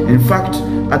 In fact,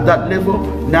 at that level,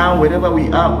 now wherever we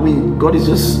are, God is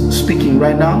just speaking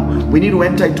right now. We need to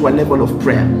enter into a level of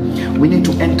prayer. We need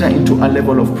to enter into a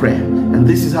level of prayer. And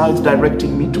this is how it's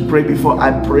directing me to pray before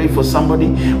I pray for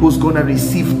somebody who's going to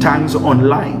receive tongues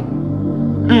online.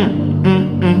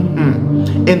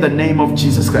 In the name of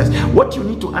Jesus Christ. What you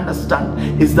need to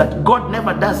understand is that God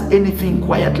never does anything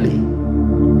quietly.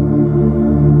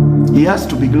 He has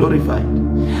to be glorified.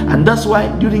 And that's why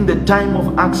during the time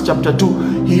of Acts chapter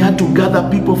 2, he had to gather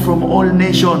people from all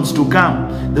nations to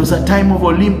come. There was a time of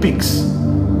Olympics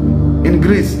in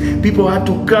Greece. People had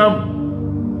to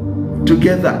come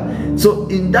together. So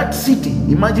in that city,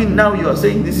 imagine now you are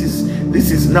saying this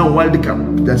is now World Cup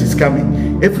that is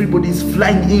coming. Everybody is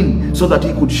flying in so that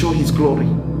he could show his glory.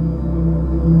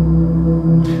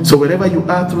 So wherever you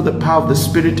are, through the power of the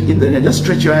Spirit, just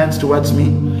stretch your hands towards me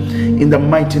in the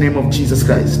mighty name of Jesus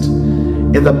Christ.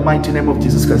 In the mighty name of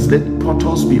Jesus Christ, let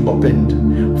portals be opened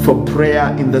for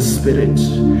prayer in the Spirit.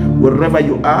 Wherever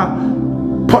you are,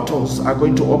 portals are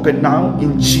going to open now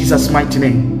in Jesus' mighty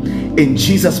name. In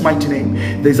Jesus' mighty name,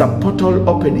 there's a portal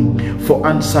opening for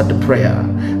answered prayer.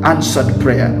 Answered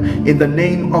prayer. In the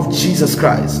name of Jesus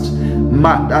Christ.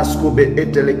 By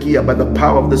the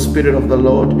power of the Spirit of the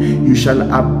Lord, you shall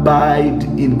abide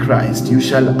in Christ. You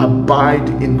shall abide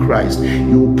in Christ.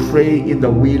 You will pray in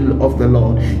the will of the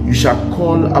Lord. You shall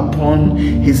call upon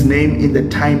his name in the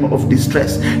time of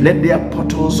distress. Let their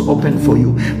portals open for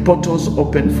you. Portals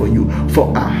open for you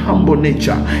for a humble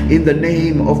nature. In the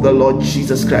name of the Lord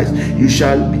Jesus Christ, you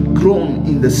shall be grown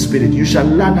in the Spirit. You shall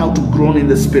learn how to grow in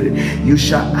the Spirit. You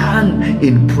shall earn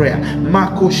in prayer. You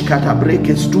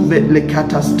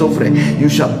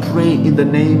shall pray in the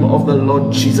name of the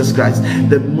Lord Jesus Christ,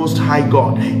 the Most High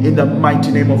God. In the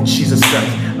mighty name of Jesus Christ,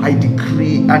 I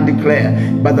decree and declare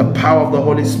by the power of the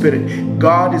Holy Spirit,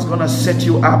 God is going to set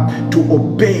you up to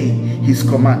obey his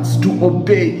commands. To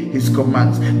obey his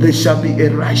commands. There shall be a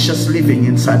righteous living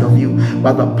inside of you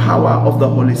by the power of the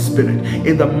Holy Spirit.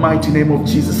 In the mighty name of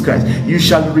Jesus Christ, you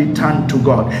shall return to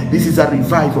God. This is a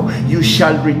revival. You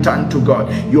shall return to God.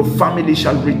 Your family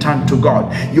shall return to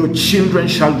God. Your children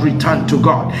shall return to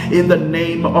God. In the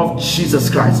name of Jesus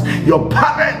Christ, your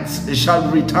parents shall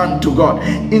return to God.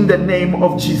 In the name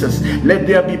of Jesus, let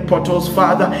there be portals,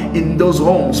 Father, in those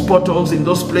homes, portals in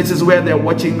those places where they're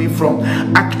watching me from.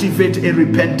 Activate a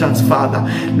repentance, Father.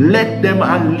 Let them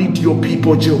lead your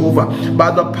people, Jehovah,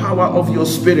 by the power of your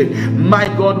Spirit. My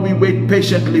God, we wait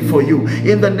patiently for you.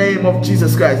 In the name of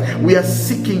Jesus Christ, we are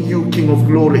seeking you, King of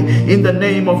glory. In the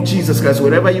name of Jesus Christ,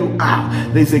 wherever you are,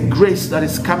 there's a grace that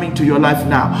is coming to your life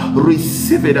now.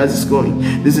 Receive it as it's going.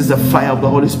 This is the fire of the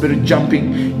Holy Spirit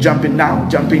jumping now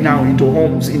into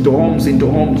homes.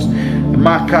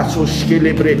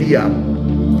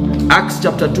 Acts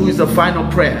chapter 2 is the final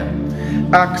prayer.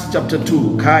 Acts chapter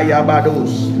 2.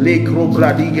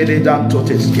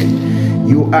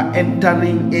 You are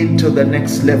entering into the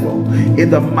next level in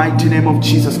the mighty name of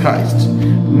Jesus Christ.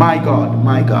 My God,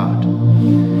 my God.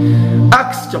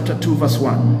 Acts chapter 2 verse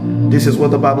 1. This is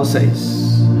what the Bible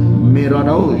says.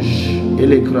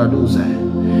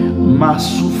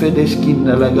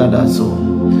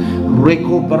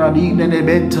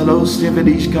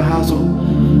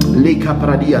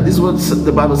 This is what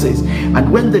the Bible says.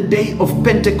 And when the day of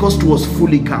Pentecost was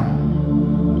fully come.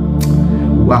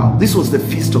 Wow, this was the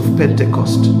feast of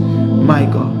Pentecost. My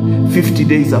God, 50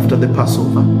 days after the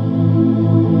Passover.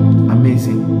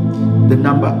 Amazing. The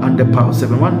number and the power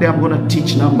 7. One day I'm going to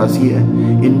teach numbers here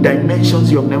in dimensions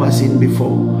you have never seen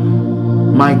before.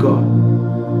 My God,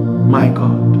 my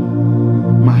God,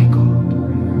 my God.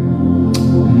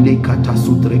 My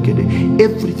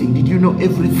Everything, did you know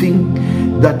everything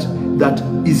that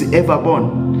is ever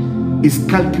born is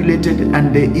calculated,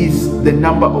 and there is the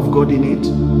number of God in it?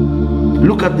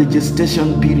 Look at the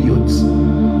gestation periods.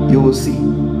 You will see.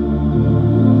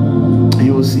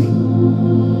 You will see.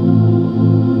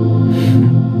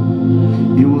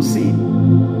 You will see.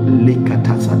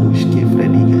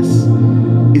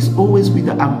 It's always with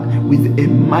a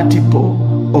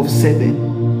multiple of 7.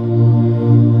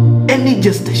 Any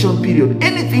gestation period,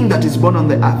 anything that is born on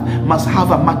the earth must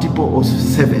have a multiple of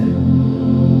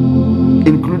 7,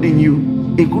 including you,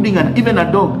 including even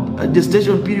a dog. A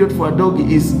gestation period for a dog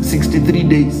is 63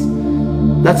 days.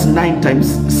 That's 9 times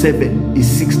 7 is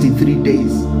 63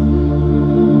 days.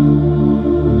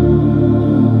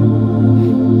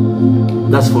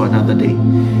 That's for another day.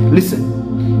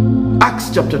 Listen, Acts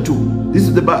chapter 2. This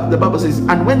is the Bible says,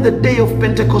 and when the day of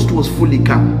Pentecost was fully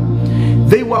come,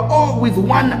 they were all with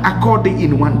one accord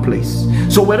in one place.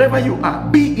 So wherever you are,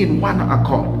 be in one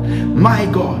accord. My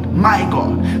God,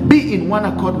 be in one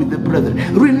accord with the brethren.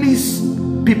 Release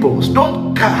people.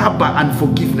 Don't harbor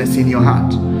unforgiveness in your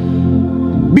heart.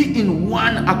 Be in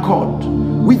one accord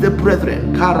with the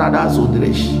brethren.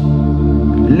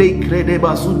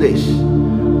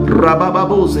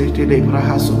 Rabababoze tele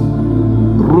brahaso.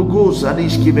 Rugos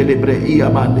adishki velebre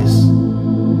iamandes.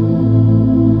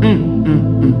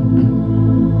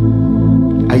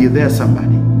 Are you there,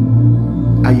 somebody?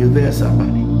 Are you there,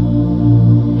 somebody?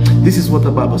 This is what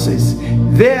the Bible says.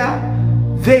 There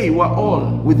they were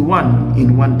all with one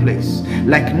in one place.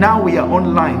 Like now we are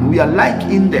online. We are like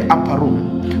in the upper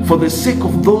room. For the sake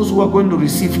of those who are going to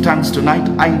receive tongues tonight,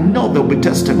 I know there will be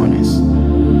testimonies.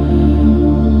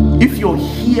 If you're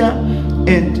here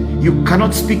and you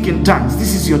cannot speak in tongues,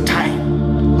 this is your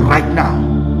time right now.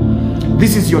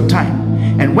 This is your time.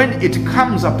 And when it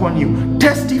comes upon you,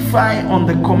 testify on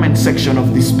the comment section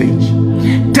of this page.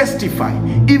 Testify,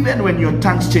 even when your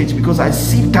tongues change, because I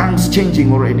see tongues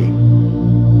changing already.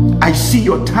 I see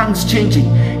your tongues changing,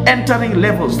 entering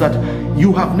levels that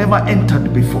you have never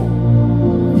entered before.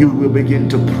 You will begin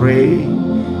to pray.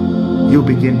 You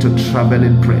begin to travel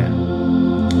in prayer.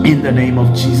 In the name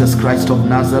of Jesus Christ of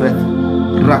Nazareth.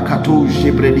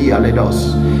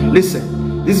 Listen,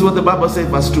 this is what the Bible says,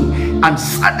 verse 2. And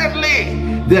suddenly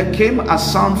there came a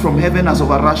sound from heaven as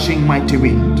of a rushing mighty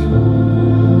wind,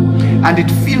 and it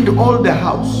filled all the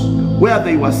house where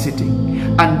they were sitting.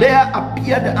 And there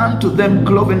appeared unto them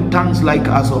cloven tongues like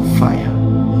as of fire.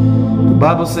 The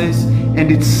Bible says, and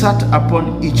it sat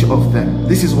upon each of them.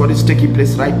 This is what is taking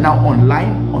place right now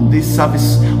online, on this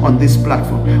service, on this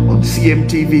platform, on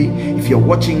CMTV. If you're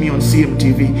watching me on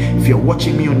CMTV, if you're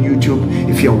watching me on YouTube,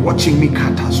 if you're watching me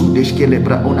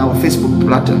on our Facebook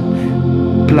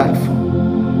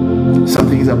platform,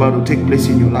 something is about to take place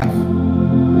in your life.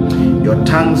 Your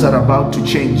tongues are about to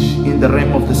change in the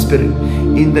realm of the Spirit.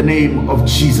 In the name of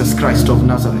Jesus Christ of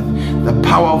Nazareth, the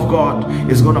power of God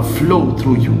is going to flow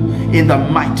through you in the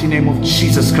mighty name of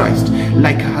Jesus Christ,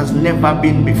 like has never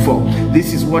been before.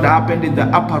 This is what happened in the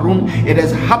upper room. It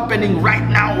is happening right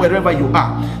now wherever you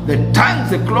are. The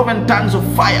tongues, the cloven tongues of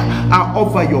fire are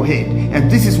over your head.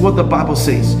 And this is what the Bible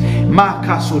says. And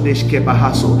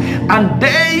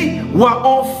they were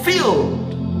all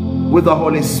filled with the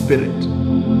Holy Spirit.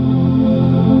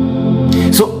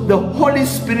 So the Holy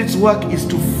Spirit's work is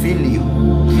to fill you.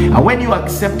 And when you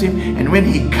accept Him, and when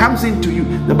He comes into you,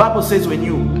 the Bible says when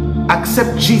you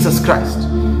accept Jesus Christ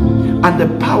and the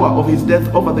power of His death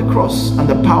over the cross and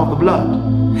the power of the blood,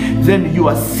 then you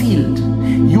are sealed.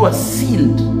 You are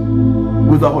sealed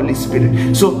with the Holy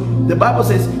Spirit. So the Bible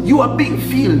says you are being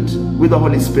filled with the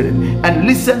Holy Spirit. And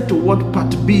listen to what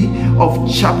part B of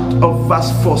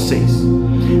verse 4 says.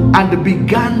 And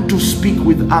began to speak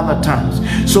with other tongues.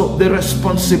 So the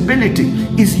responsibility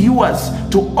is yours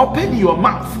to open your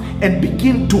mouth and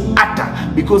begin to utter,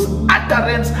 because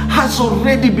utterance has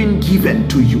already been given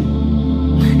to you.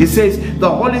 It says the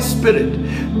Holy Spirit,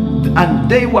 and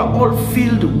they were all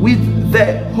filled with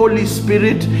the Holy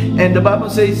Spirit, and the Bible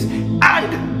says,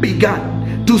 and began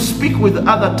to speak with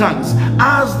other tongues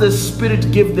as the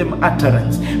Spirit gave them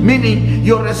utterance. Meaning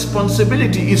your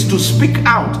responsibility is to speak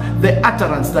out the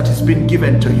utterance that has been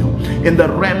given to you in the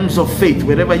realms of faith.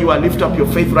 Wherever you are, lift up your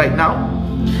faith right now.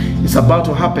 It's about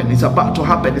to happen. It's about to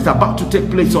happen. It's about to take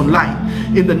place online.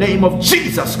 In the name of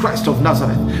Jesus Christ of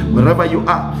Nazareth. Wherever you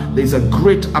are, there is a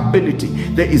great ability.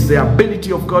 There is the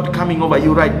ability of God coming over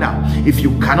you right now. If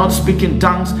you cannot speak in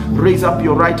tongues, raise up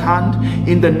your right hand.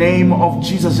 In the name of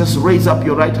Jesus, just raise up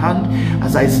your right hand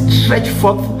as I stretch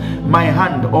forth my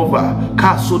hand over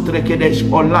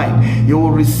online, you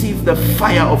will receive the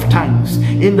fire of tongues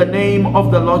in the name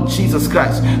of the Lord Jesus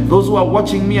Christ. Those who are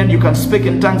watching me and you can speak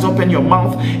in tongues, open your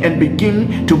mouth and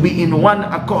begin to be in one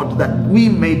accord, that we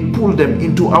may pull them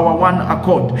into our one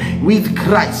accord with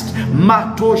Christ.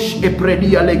 Matosh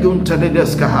epredia legunta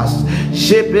dedeskahas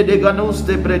shepedeganos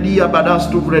de predia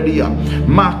badastu predia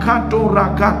makato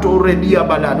rakato redia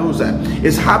baladuza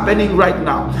is happening right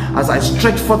now as I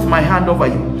stretch forth my hand over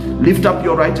you. Lift up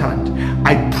your right hand.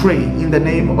 I pray in the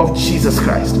name of Jesus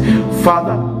Christ.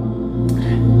 Father,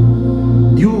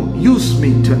 you use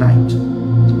me tonight.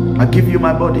 I give you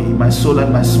my body, my soul,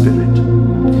 and my spirit.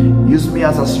 Use me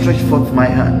as I stretch forth my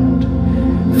hand.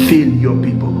 Fill your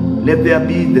people. Let there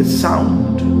be the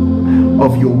sound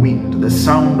of your wind, the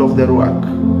sound of the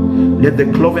ruach. Let the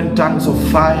cloven tongues of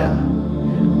fire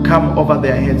come over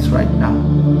their heads right now.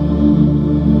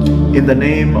 In the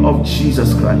name of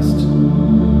Jesus Christ.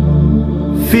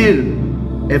 Fill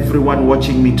everyone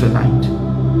watching me tonight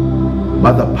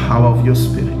by the power of your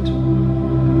spirit.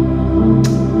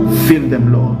 Fill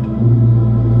them, Lord.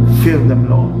 Fill them,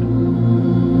 Lord.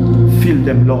 Fill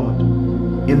them, Lord.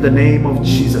 In the name of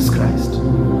Jesus Christ.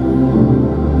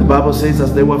 The Bible says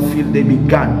as they were filled, they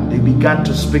began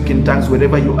to speak in tongues.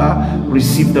 Wherever you are,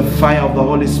 receive the fire of the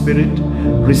Holy Spirit.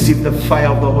 Receive the fire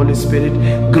of the Holy Spirit.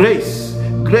 Grace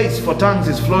for tongues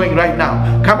is flowing right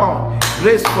now. Come on.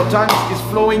 Grace for tongues is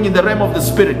flowing in the realm of the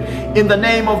Spirit. In the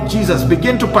name of Jesus,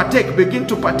 begin to partake, begin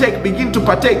to partake, begin to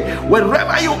partake.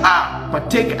 Wherever you are,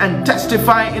 partake and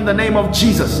testify in the name of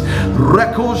Jesus.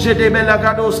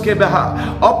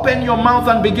 Open your mouth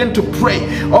and begin to pray.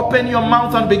 Open your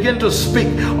mouth and begin to speak.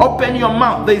 Open your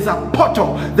mouth. There is a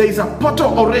portal. There is a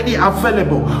portal already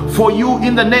available for you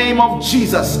in the name of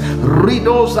Jesus.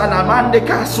 Ridos alamande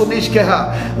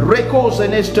kasunishkeha. Rekos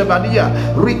enestebadia.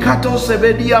 Rikato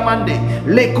sevedia mande.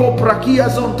 Leko prakia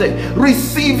zonte.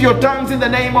 Receive your tongues in the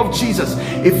name of Jesus.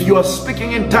 If you are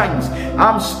speaking in tongues,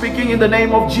 I'm speaking in the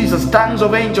name of Jesus. Tongues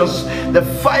of angels, the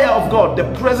fire of God, the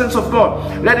presence of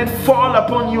God, let it fall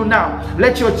upon you now.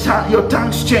 Let your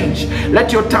tongues change.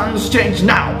 Let your tongues change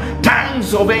now.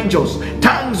 Tongues of angels,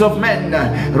 tongues of men.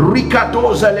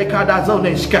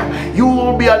 You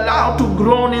will be allowed to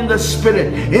groan in the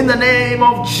Spirit in the name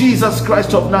of Jesus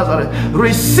Christ of Nazareth.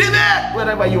 Receive it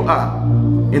wherever you are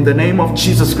in the name of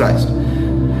Jesus Christ.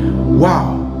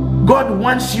 Wow. God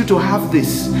wants you to have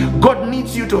this. God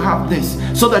needs you to have this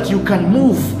so that you can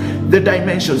move the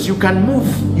dimensions, you can move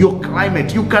your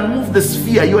climate, you can move the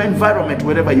sphere, your environment,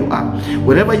 wherever you are.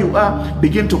 Wherever you are,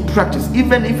 begin to practice.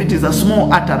 Even if it is a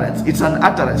small utterance, it's an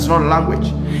utterance, not a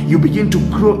language. You begin to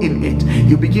grow in it.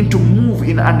 You begin to move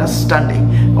in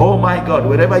understanding. Oh my God,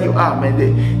 wherever you are, may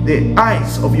the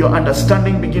eyes of your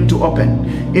understanding begin to open.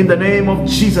 In the name of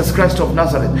Jesus Christ of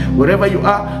Nazareth, wherever you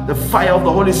are, the fire of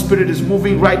the Holy Spirit is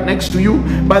moving right next to you.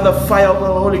 By the fire of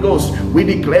the Holy Ghost, we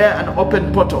declare an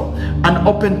open portal, an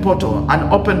open portal,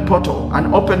 an open portal,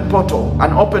 an open portal,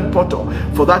 an open portal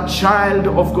for that child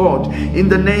of God in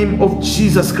the name of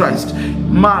Jesus Christ.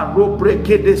 Ma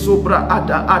robrekede sobra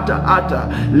ata ata ata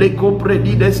leko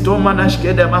predides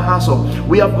domanashkede mahaso.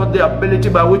 We have got the ability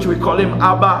by which we call him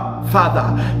Abba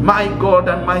Father, my God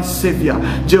and my Savior,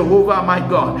 Jehovah my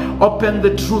God. Open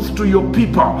the truth to your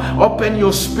people. Open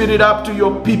your spirit up to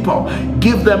your people.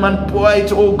 Give them and pour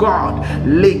it, oh God.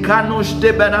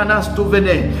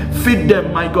 Feed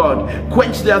them, my God.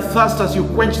 Quench their thirst as you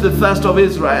quench the thirst of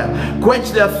Israel.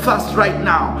 Quench their thirst right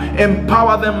now.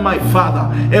 Empower them, my Father.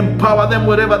 Empower them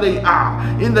wherever they are.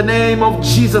 In the name of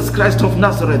Jesus Christ of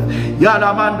Nazareth.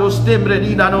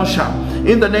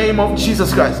 In the name of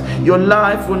Jesus Christ, your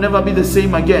life will never be the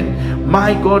same again.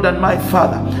 My God and my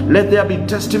Father, let there be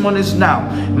testimonies now.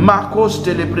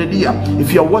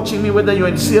 If you're watching me, whether you're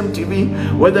in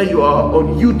CMTV, whether you are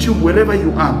on YouTube, wherever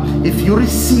you are, if you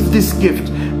receive this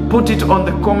gift, put it on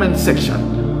the comment section.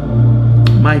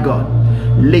 My God,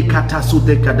 lift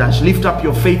up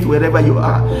your faith wherever you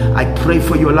are. I pray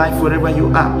for your life wherever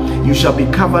you are. You shall be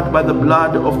covered by the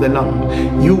blood of the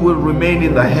Lamb. You will remain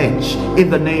in the hedge in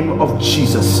the name of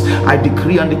Jesus. I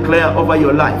decree and declare over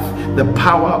your life the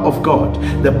power of God,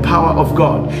 the power of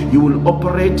God. You will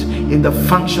operate in the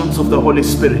functions of the Holy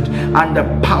Spirit and the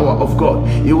power of God.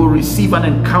 You will receive an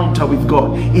encounter with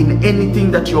God in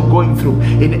anything that you're going through,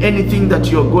 in anything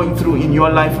that you're going through in your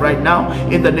life right now.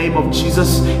 In the name of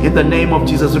Jesus, in the name of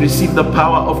Jesus, receive the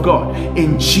power of God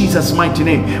in Jesus' mighty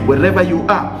name. Wherever you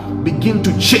are, begin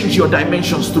to change your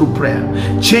dimensions through prayer.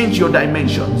 Change your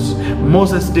dimensions.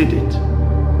 Moses did it.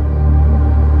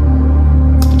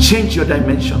 Change your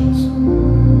dimensions.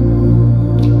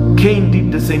 Cain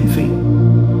did the same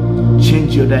thing.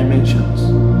 Change your dimensions.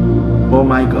 Oh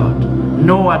my God.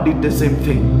 Noah did the same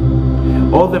thing.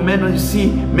 All the men you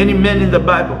see, many men in the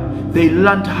Bible, they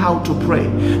learned how to pray.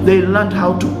 They learned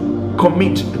how to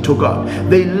commit to God.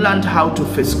 They learned how to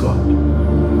face God.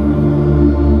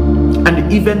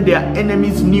 And even their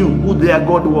enemies knew who their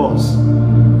God was.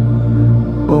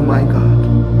 Oh my God.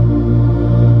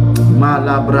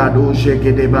 Malabrado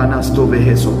jegedebanas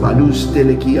toveheso balus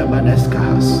telekia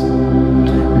baneskahas.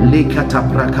 Lekata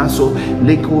prakaso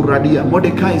lekuradia.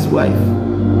 Mordecai's wife,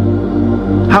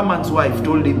 Haman's wife,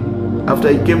 told him after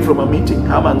he came from a meeting,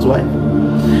 Haman's wife,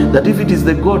 that if it is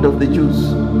the God of the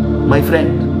Jews, my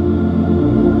friend,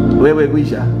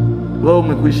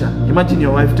 imagine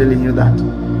your wife telling you that.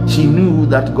 She knew who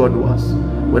that God was.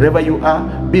 Wherever you are,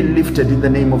 be lifted in the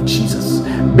name of Jesus.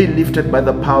 Be lifted by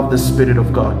the power of the Spirit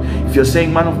of God. If you're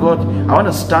saying, man of God, I want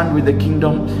to stand with the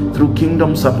kingdom through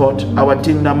kingdom support, our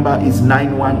team number is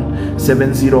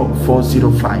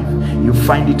 9170405. You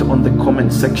find it on the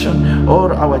comment section,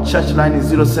 or our church line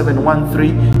is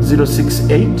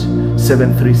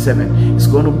 0713068737. It's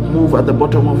going to move at the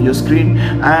bottom of your screen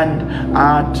and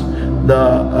at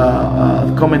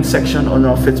the comment section on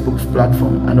our Facebook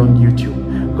platform and on YouTube.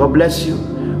 God bless you.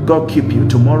 God keep you.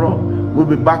 Tomorrow we'll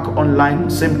be back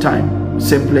online, same time,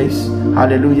 same place.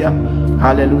 Hallelujah.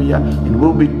 Hallelujah. And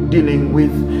we'll be dealing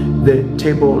with the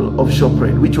table of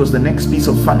showbread, which was the next piece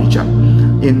of furniture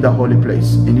in the holy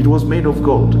place. And it was made of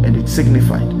gold, and it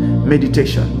signified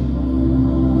meditation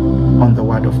on the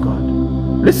word of God.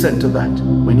 Listen to that.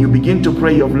 When you begin to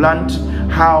pray, you've learned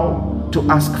how to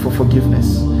ask for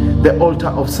forgiveness, the altar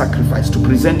of sacrifice, to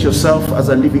present yourself as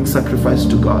a living sacrifice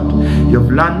to God. You've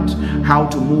learned how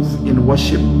to move in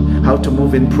worship, how to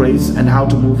move in praise, and how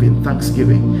to move in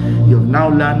thanksgiving. You've now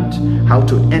learned how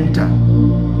to enter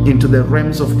into the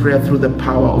realms of prayer through the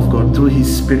power of God, through His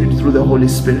Spirit, through the Holy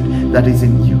Spirit that is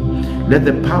in you. Let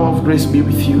the power of grace be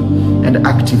with you and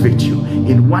activate you.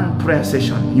 In one prayer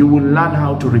session, you will learn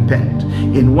how to repent.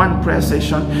 In one prayer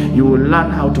session, you will learn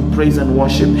how to praise and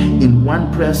worship. In one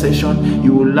prayer session,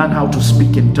 you will learn how to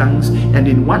speak in tongues. And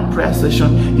in one prayer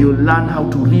session, you will learn how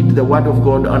to read the Word of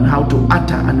God and how to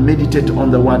utter and meditate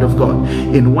on the Word of God.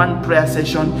 In one prayer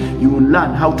session, you will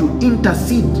learn how to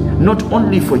intercede, not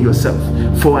only for yourself,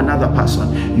 for another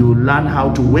person. You will learn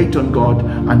how to wait on God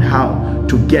and how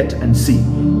to get and see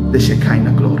the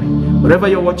Shekinah glory. Wherever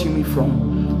you're watching me from,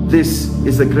 this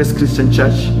is the Grace Christian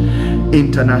Church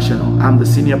International. I'm the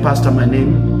senior pastor. My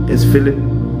name is Philip,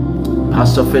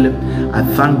 Pastor Philip. I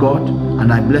thank God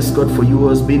and I bless God for you who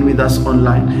has been with us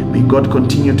online. May God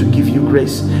continue to give you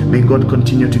grace. May God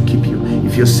continue to keep you.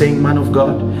 If you're saying, man of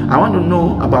God, I want to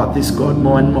know about this God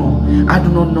more and more. I do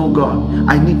not know God.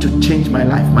 I need to change my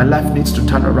life. My life needs to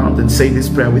turn around, and say this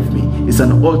prayer with me. It's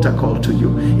an altar call to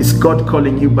you. It's God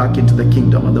calling you back into the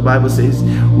kingdom. And the Bible says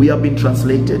we have been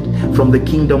translated from the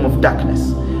kingdom of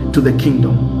darkness to the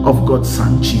kingdom of God's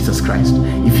Son, Jesus Christ.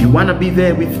 If you want to be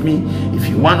there with me, if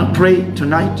you want to pray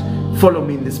tonight, follow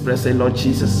me in this prayer. Say, Lord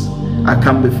Jesus, I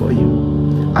come before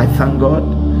you. I thank God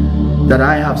that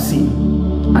I have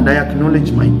sinned and I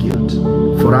acknowledge my guilt,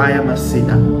 for I am a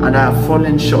sinner and I have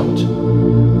fallen short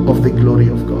of the glory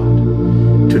of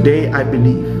God. Today I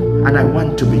believe and I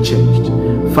want to be changed.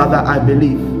 Father, I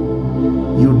believe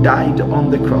you died on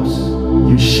the cross,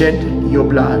 you shed your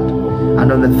blood,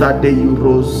 and on the third day you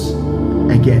rose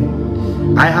again.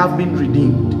 I have been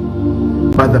redeemed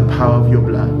by the power of your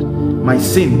blood. My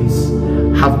sins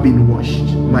have been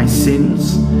washed. My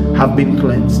sins have been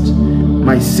cleansed.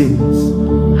 My sins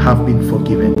have been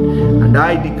forgiven. And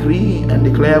I decree and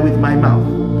declare with my mouth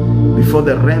before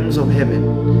the realms of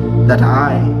heaven that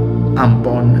I am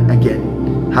born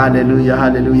again. Hallelujah,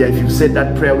 hallelujah. If you've said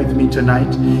that prayer with me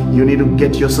tonight, you need to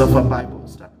get yourself a Bible.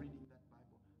 Start reading that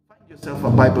Bible. Find yourself a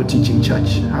Bible teaching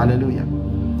church. Hallelujah.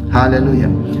 Hallelujah.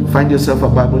 Find yourself a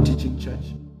Bible teaching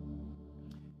church.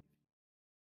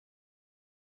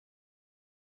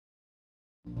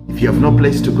 If you have no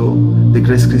place to go, the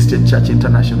Grace Christian Church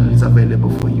International is available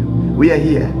for you. We are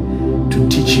here to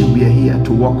teach you. We are here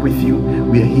to walk with you.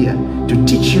 We are here to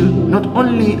teach you not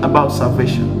only about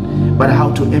salvation, but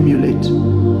how to emulate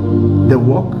the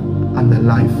walk and the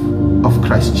life of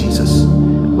Christ Jesus.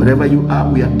 Wherever you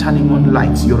are, we are turning on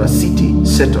lights. You're a city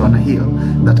set on a hill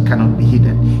that cannot be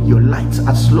hidden. Your lights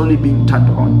are slowly being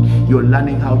turned on. You're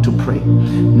learning how to pray.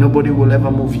 Nobody will ever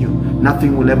move you.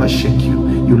 Nothing will ever shake you.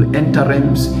 You'll enter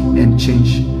realms and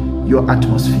change your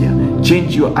atmosphere.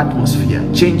 Change your atmosphere.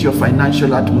 Change your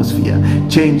financial atmosphere.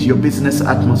 Change your business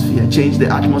atmosphere. Change the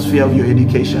atmosphere of your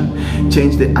education.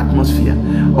 Change the atmosphere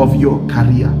of your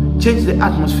career. Change the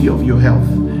atmosphere of your health.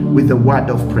 with the word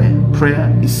of prayer.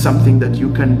 Prayer is something that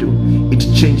you can do. It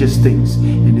changes things.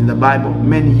 And in the Bible,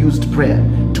 men used prayer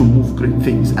to move great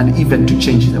things and even to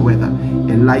change the weather.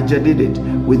 Elijah did it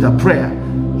with a prayer.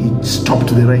 He stopped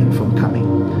the rain from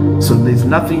coming. So there's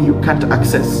nothing you can't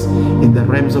access in the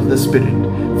realms of the Spirit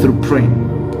through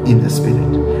praying in the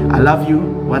Spirit. I love you.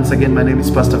 Once again, my name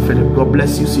is Pastor Philip. God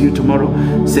bless you. See you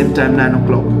tomorrow, same time, 9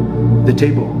 o'clock, the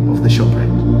table of the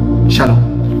showbread.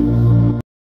 Shalom.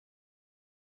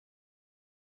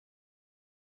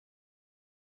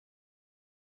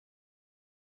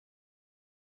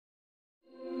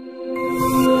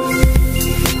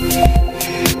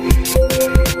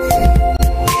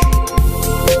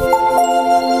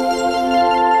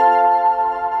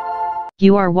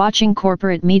 You are watching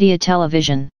Corporate Media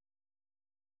Television.